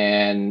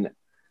 and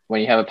when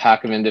you have a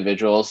pack of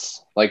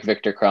individuals like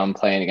Victor Krum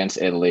playing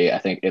against Italy, I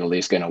think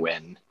Italy's going to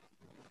win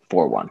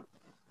 4-1.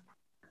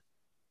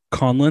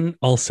 Conlon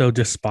also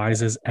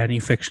despises any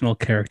fictional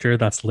character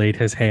that's laid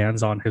his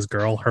hands on his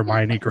girl,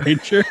 Hermione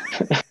Granger.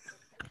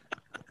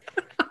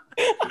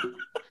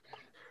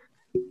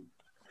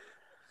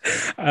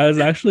 I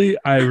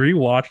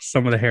rewatched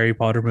some of the Harry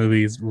Potter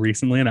movies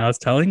recently, and I was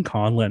telling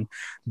Conlon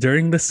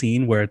during the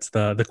scene where it's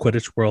the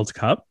Quidditch World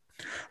Cup,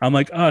 I'm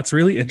like, oh, it's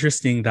really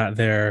interesting that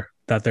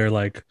they're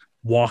like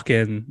walk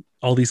in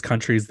all these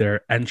countries,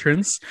 their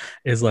entrance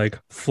is like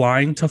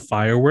flying to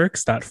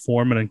fireworks that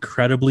form an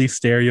incredibly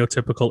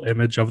stereotypical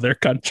image of their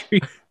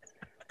country.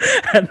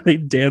 And they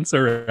dance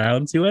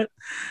around to it.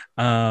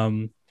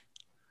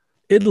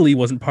 Italy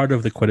wasn't part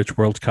of the Quidditch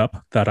World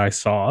Cup that I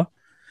saw.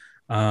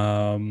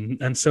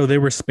 And so they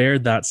were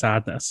spared that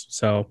sadness.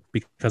 So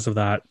because of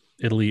that,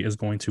 Italy is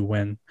going to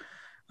win.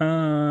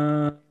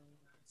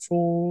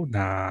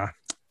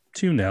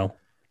 2-0.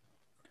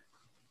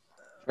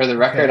 For the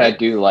record, Okay. I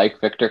do like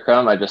Victor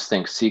Krum. I just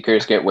think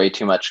seekers get way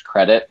too much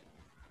credit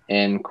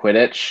in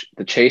Quidditch.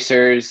 The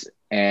chasers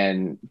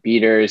and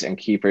beaters and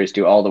keepers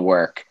do all the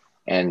work,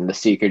 and the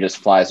seeker just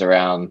flies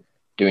around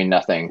doing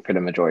nothing for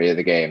the majority of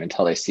the game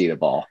until they see the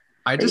ball.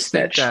 I just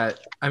think that,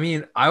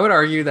 I would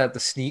argue that the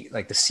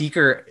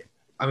seeker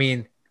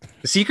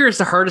is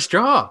the hardest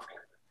job,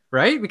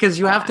 right? Because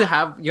you have to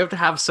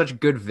have such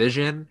good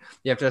vision.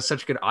 You have to have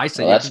such good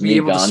eyesight. You have to be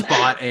able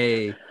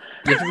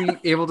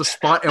to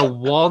spot a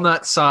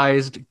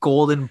walnut-sized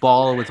golden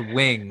ball with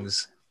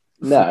wings.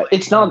 No,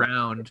 it's not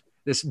around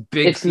this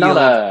big. It's field. not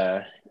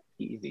a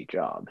easy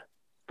job,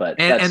 but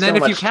and then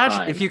so if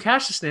you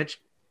catch the snitch,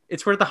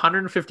 it's worth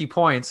 150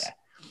 points. Yeah.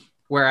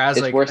 Whereas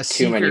it's like worth a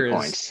too seeker many is,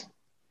 points.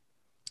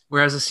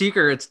 Whereas a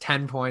seeker, it's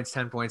 10 points,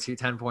 10 points here,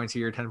 10 points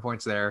here, 10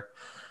 points there.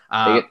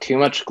 They get too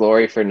much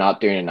glory for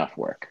not doing enough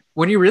work.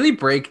 When you really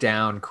break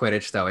down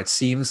Quidditch, though, it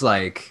seems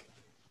like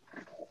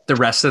the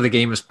rest of the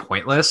game is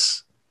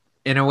pointless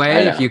in a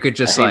way. If you could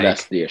just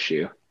that's the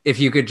issue.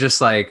 If you could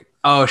just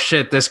oh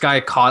shit, this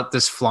guy caught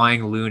this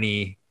flying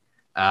loony,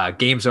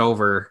 game's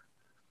over,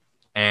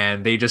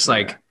 and they just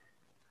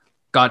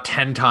got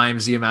 10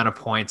 times the amount of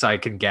points I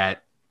can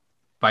get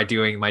by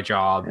doing my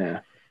job. Yeah.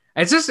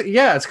 It's just,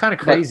 it's kind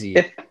of crazy.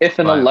 If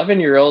an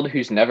 11-year-old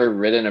who's never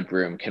ridden a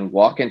broom can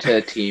walk into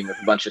a team with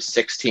a bunch of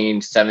 16,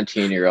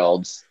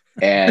 17-year-olds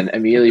and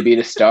immediately be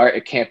the star,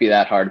 it can't be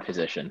that hard a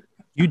position.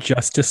 You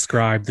just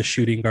described the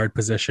shooting guard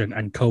position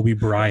and Kobe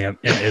Bryant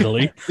in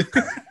Italy.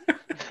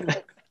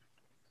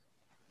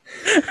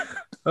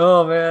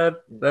 Oh, man.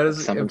 That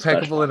is Something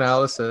impeccable special.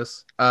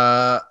 analysis.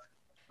 I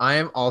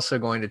am also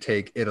going to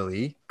take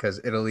Italy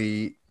because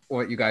Italy,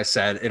 what you guys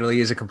said,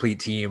 Italy is a complete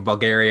team.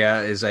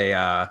 Bulgaria is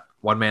a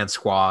one-man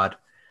squad.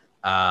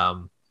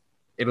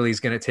 Italy's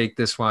going to take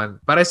this one,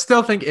 but I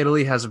still think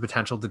Italy has the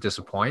potential to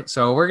disappoint.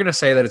 So we're going to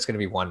say that it's going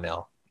to be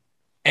 1-0.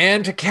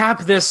 And to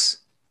cap this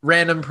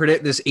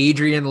this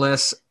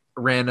Adrian-less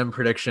random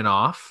prediction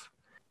off,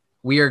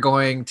 we are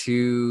going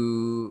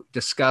to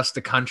discuss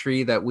the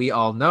country that we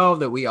all know,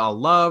 that we all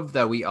love,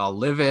 that we all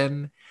live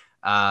in,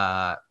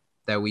 that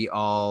we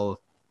all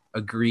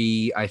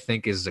agree, I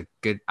think is a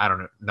good, I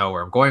don't know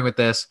where I'm going with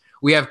this.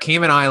 We have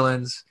Cayman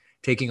Islands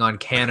taking on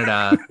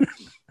Canada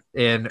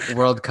in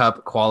World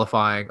Cup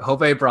qualifying.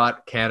 Hope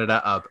brought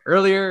Canada up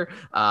earlier.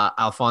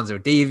 Alfonso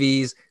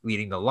Davies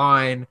leading the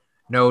line.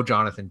 No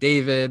Jonathan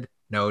David.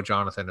 No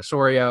Jonathan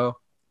Osorio.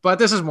 But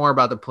this is more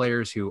about the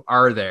players who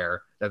are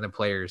there than the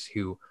players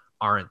who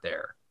aren't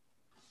there.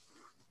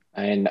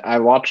 And I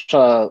watched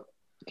a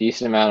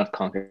decent amount of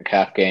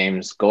CONCACAF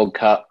games, Gold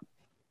Cup,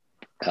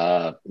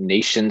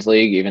 Nations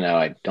League, even though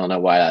I don't know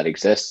why that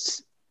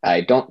exists.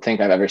 I don't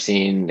think I've ever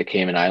seen the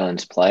Cayman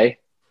Islands play.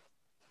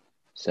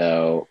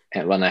 So,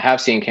 and when I have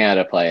seen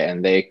Canada play,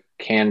 and they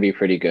can be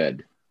pretty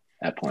good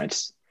at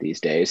points these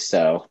days.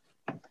 So,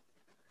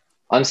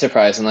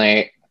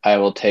 unsurprisingly, I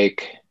will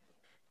take,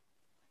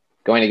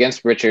 going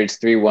against Richard's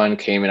 3-1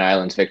 Cayman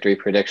Islands victory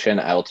prediction,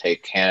 I will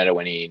take Canada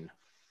winning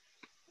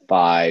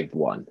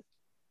 5-1.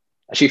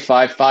 Actually,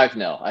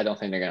 5-0. I don't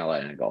think they're going to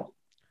let in a goal.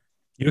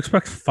 You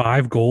expect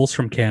 5 goals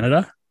from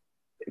Canada?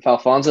 If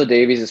Alfonso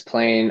Davies is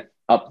playing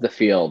up the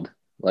field,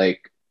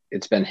 like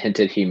it's been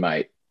hinted he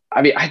might,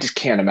 I mean, I just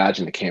can't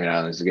imagine the Cayman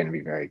Islands is going to be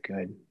very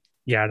good.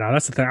 Yeah, no,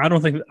 that's the thing. I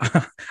don't think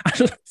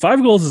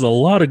 5 goals is a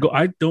lot of goals.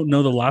 I don't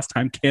know the last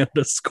time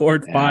Canada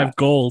scored 5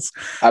 goals.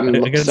 I mean,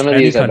 some of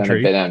these have been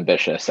a bit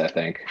ambitious, I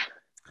think.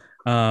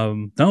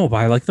 No, but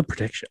I like the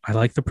prediction. I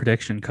like the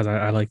prediction because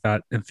I like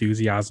that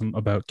enthusiasm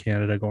about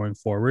Canada going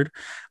forward.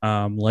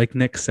 Like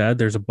Nick said,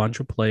 there's a bunch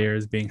of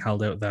players being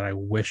held out that I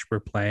wish were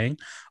playing.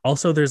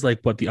 Also, there's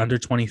like the under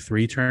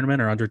 23 tournament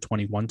or under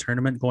 21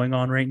 tournament going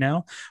on right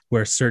now,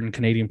 where certain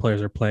Canadian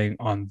players are playing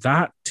on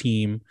that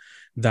team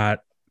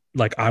that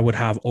like I would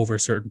have over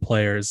certain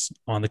players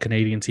on the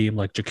Canadian team,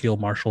 like Jaquil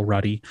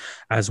Marshall-Rutty,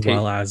 as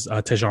well as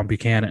Tejan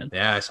Buchanan.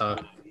 Yeah, I saw.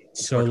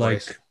 So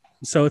like. Twice.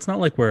 So it's not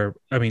like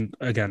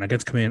again,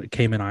 against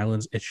Cayman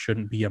Islands, it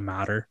shouldn't be a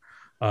matter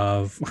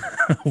of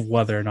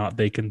whether or not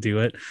they can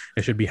do it.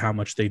 It should be how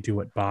much they do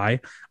it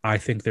by. I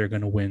think they're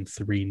going to win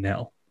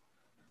 3-0.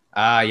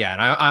 Yeah,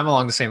 and I'm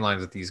along the same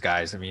lines with these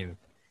guys. I mean,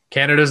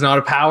 Canada's not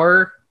a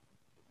power,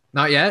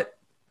 not yet,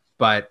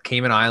 but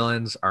Cayman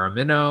Islands are a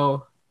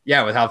minnow.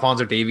 Yeah, with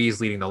Alfonso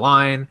Davies leading the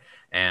line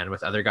and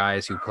with other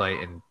guys who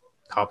play in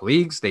top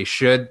leagues, they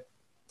should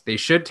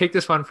take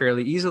this one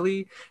fairly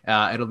easily.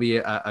 It'll be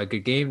a good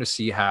game to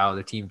see how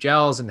the team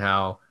gels and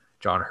how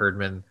John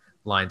Herdman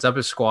lines up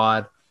his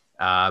squad.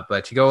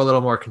 But to go a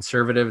little more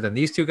conservative than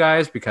these two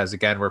guys, because,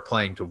 again, we're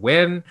playing to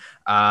win,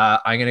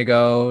 I'm going to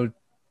go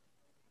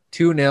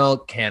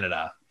 2-0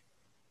 Canada.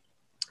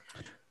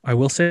 I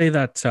will say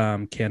that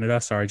Canada,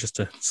 sorry, just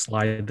to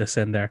slide this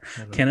in there,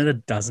 Canada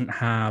doesn't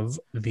have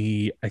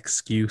the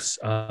excuse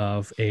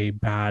of a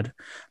bad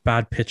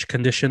pitch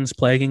conditions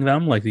plaguing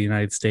them like the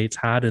United States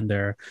had in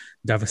their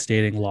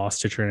devastating loss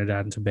to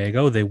Trinidad and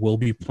Tobago. They will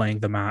be playing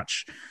the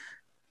match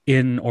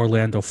in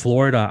Orlando,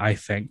 Florida, I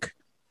think,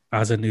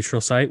 as a neutral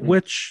site,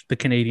 which the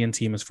Canadian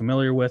team is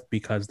familiar with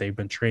because they've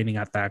been training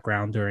at that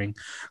ground during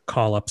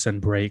call-ups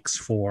and breaks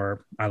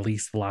for at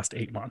least the last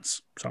 8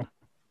 months. So.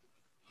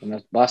 And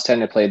the last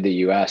time they played the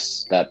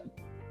U.S., that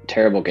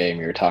terrible game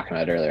you were talking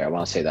about earlier, I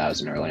want to say that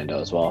was in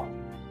Orlando as well.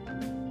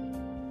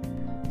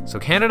 So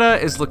Canada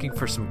is looking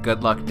for some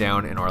good luck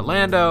down in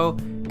Orlando,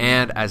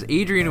 and as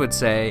Adrian would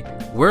say,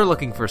 we're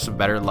looking for some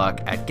better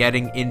luck at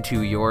getting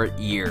into your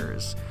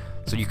ears.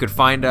 So you could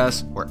find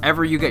us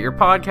wherever you get your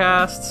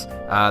podcasts.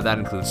 That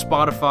includes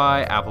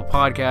Spotify, Apple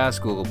Podcasts,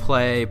 Google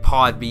Play,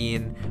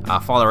 Podbean.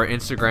 Follow our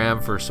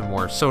Instagram for some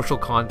more social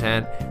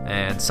content.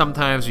 And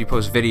sometimes we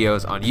post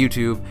videos on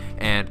YouTube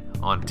and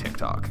on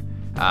TikTok.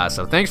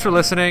 So thanks for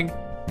listening,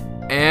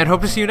 and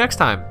hope to see you next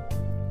time.